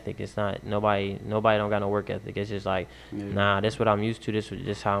ethic. It's not nobody don't got no work ethic. It's just like, nah, this what I'm used to.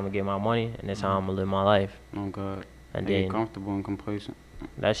 This how I'm gonna get my money, and this how I'm gonna live my life. Oh God. And they then comfortable and complacent.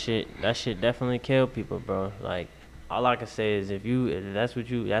 That shit definitely kill people, bro. Like, all I can say is if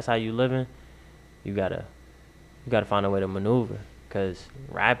that's how you living, you gotta find a way to maneuver. Cause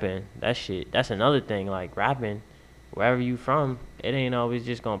rapping, that's another thing. Like rapping, wherever you from, it ain't always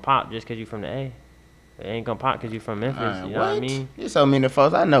just gonna pop just cause you from the A. It ain't gonna pop cause you from Memphis. You know what I mean? There's so many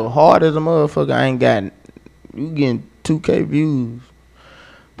folks I know hard as a motherfucker. I ain't got you getting 2K views.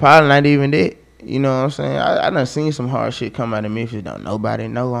 Probably not even that. You know what I'm saying? I done seen some hard shit come out of Memphis. Don't nobody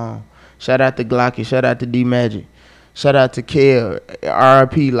know. Shout out to Glocky. Shout out to D Magic. Shout out to Kel.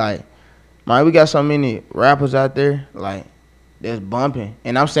 RIP. Like, man, we got so many rappers out there. Like, that's bumping.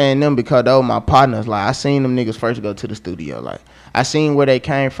 And I'm saying them because those my partners. Like, I seen them niggas first go to the studio. Like, I seen where they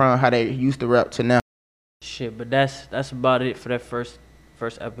came from, how they used to rap to now. Shit, but that's about it for that first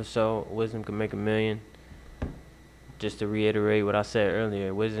episode. Wisdom can make $1 million. Just to reiterate what I said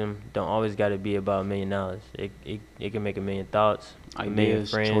earlier, wisdom don't always got to be about $1 million. It can make 1 million thoughts, ideas, 1 million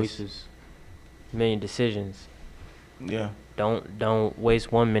friends, choices, 1 million decisions. Yeah. Don't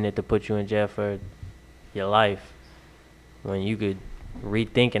waste 1 minute to put you in jail for your life when you could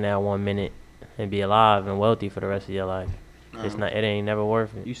rethink in that 1 minute and be alive and wealthy for the rest of your life. It ain't never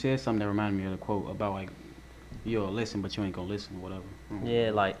worth it. You said something that reminded me of the quote about like you'll listen but you ain't gonna listen or whatever.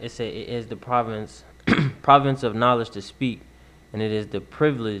 Yeah, like it is the province of knowledge to speak, and it is the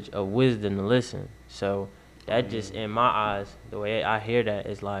privilege of wisdom to listen. So that just in my eyes, the way I hear that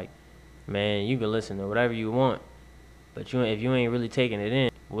is like, man, you can listen to whatever you want, but if you ain't really taking it in,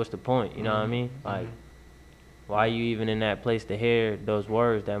 what's the point? You know what I mean? Like, why are you even in that place to hear those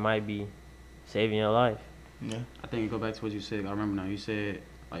words that might be saving your life? Yeah. I think you go back to what you said. I remember now. You said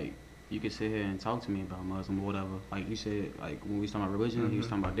like you could sit here and talk to me about Muslim or whatever. Like you said, like when we was talking about religion, you was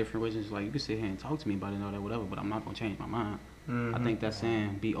talking about different religions. Like you could sit here and talk to me about it and all that, whatever. But I'm not gonna change my mind. I think that's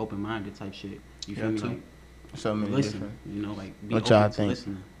saying be open minded type shit. You feel me? too. Like So many listen. different. You know, like be What open y'all to think?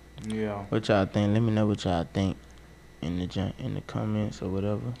 listening. Yeah. What y'all think? Let me know what y'all think in the comments or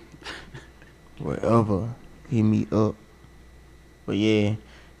whatever. Wherever. Hit me up. But yeah,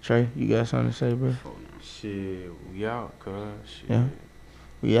 Trey, you got something to say, bro? Shit, we out, cuz. Shit. Yeah.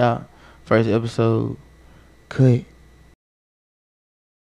 We out. First episode. Cut.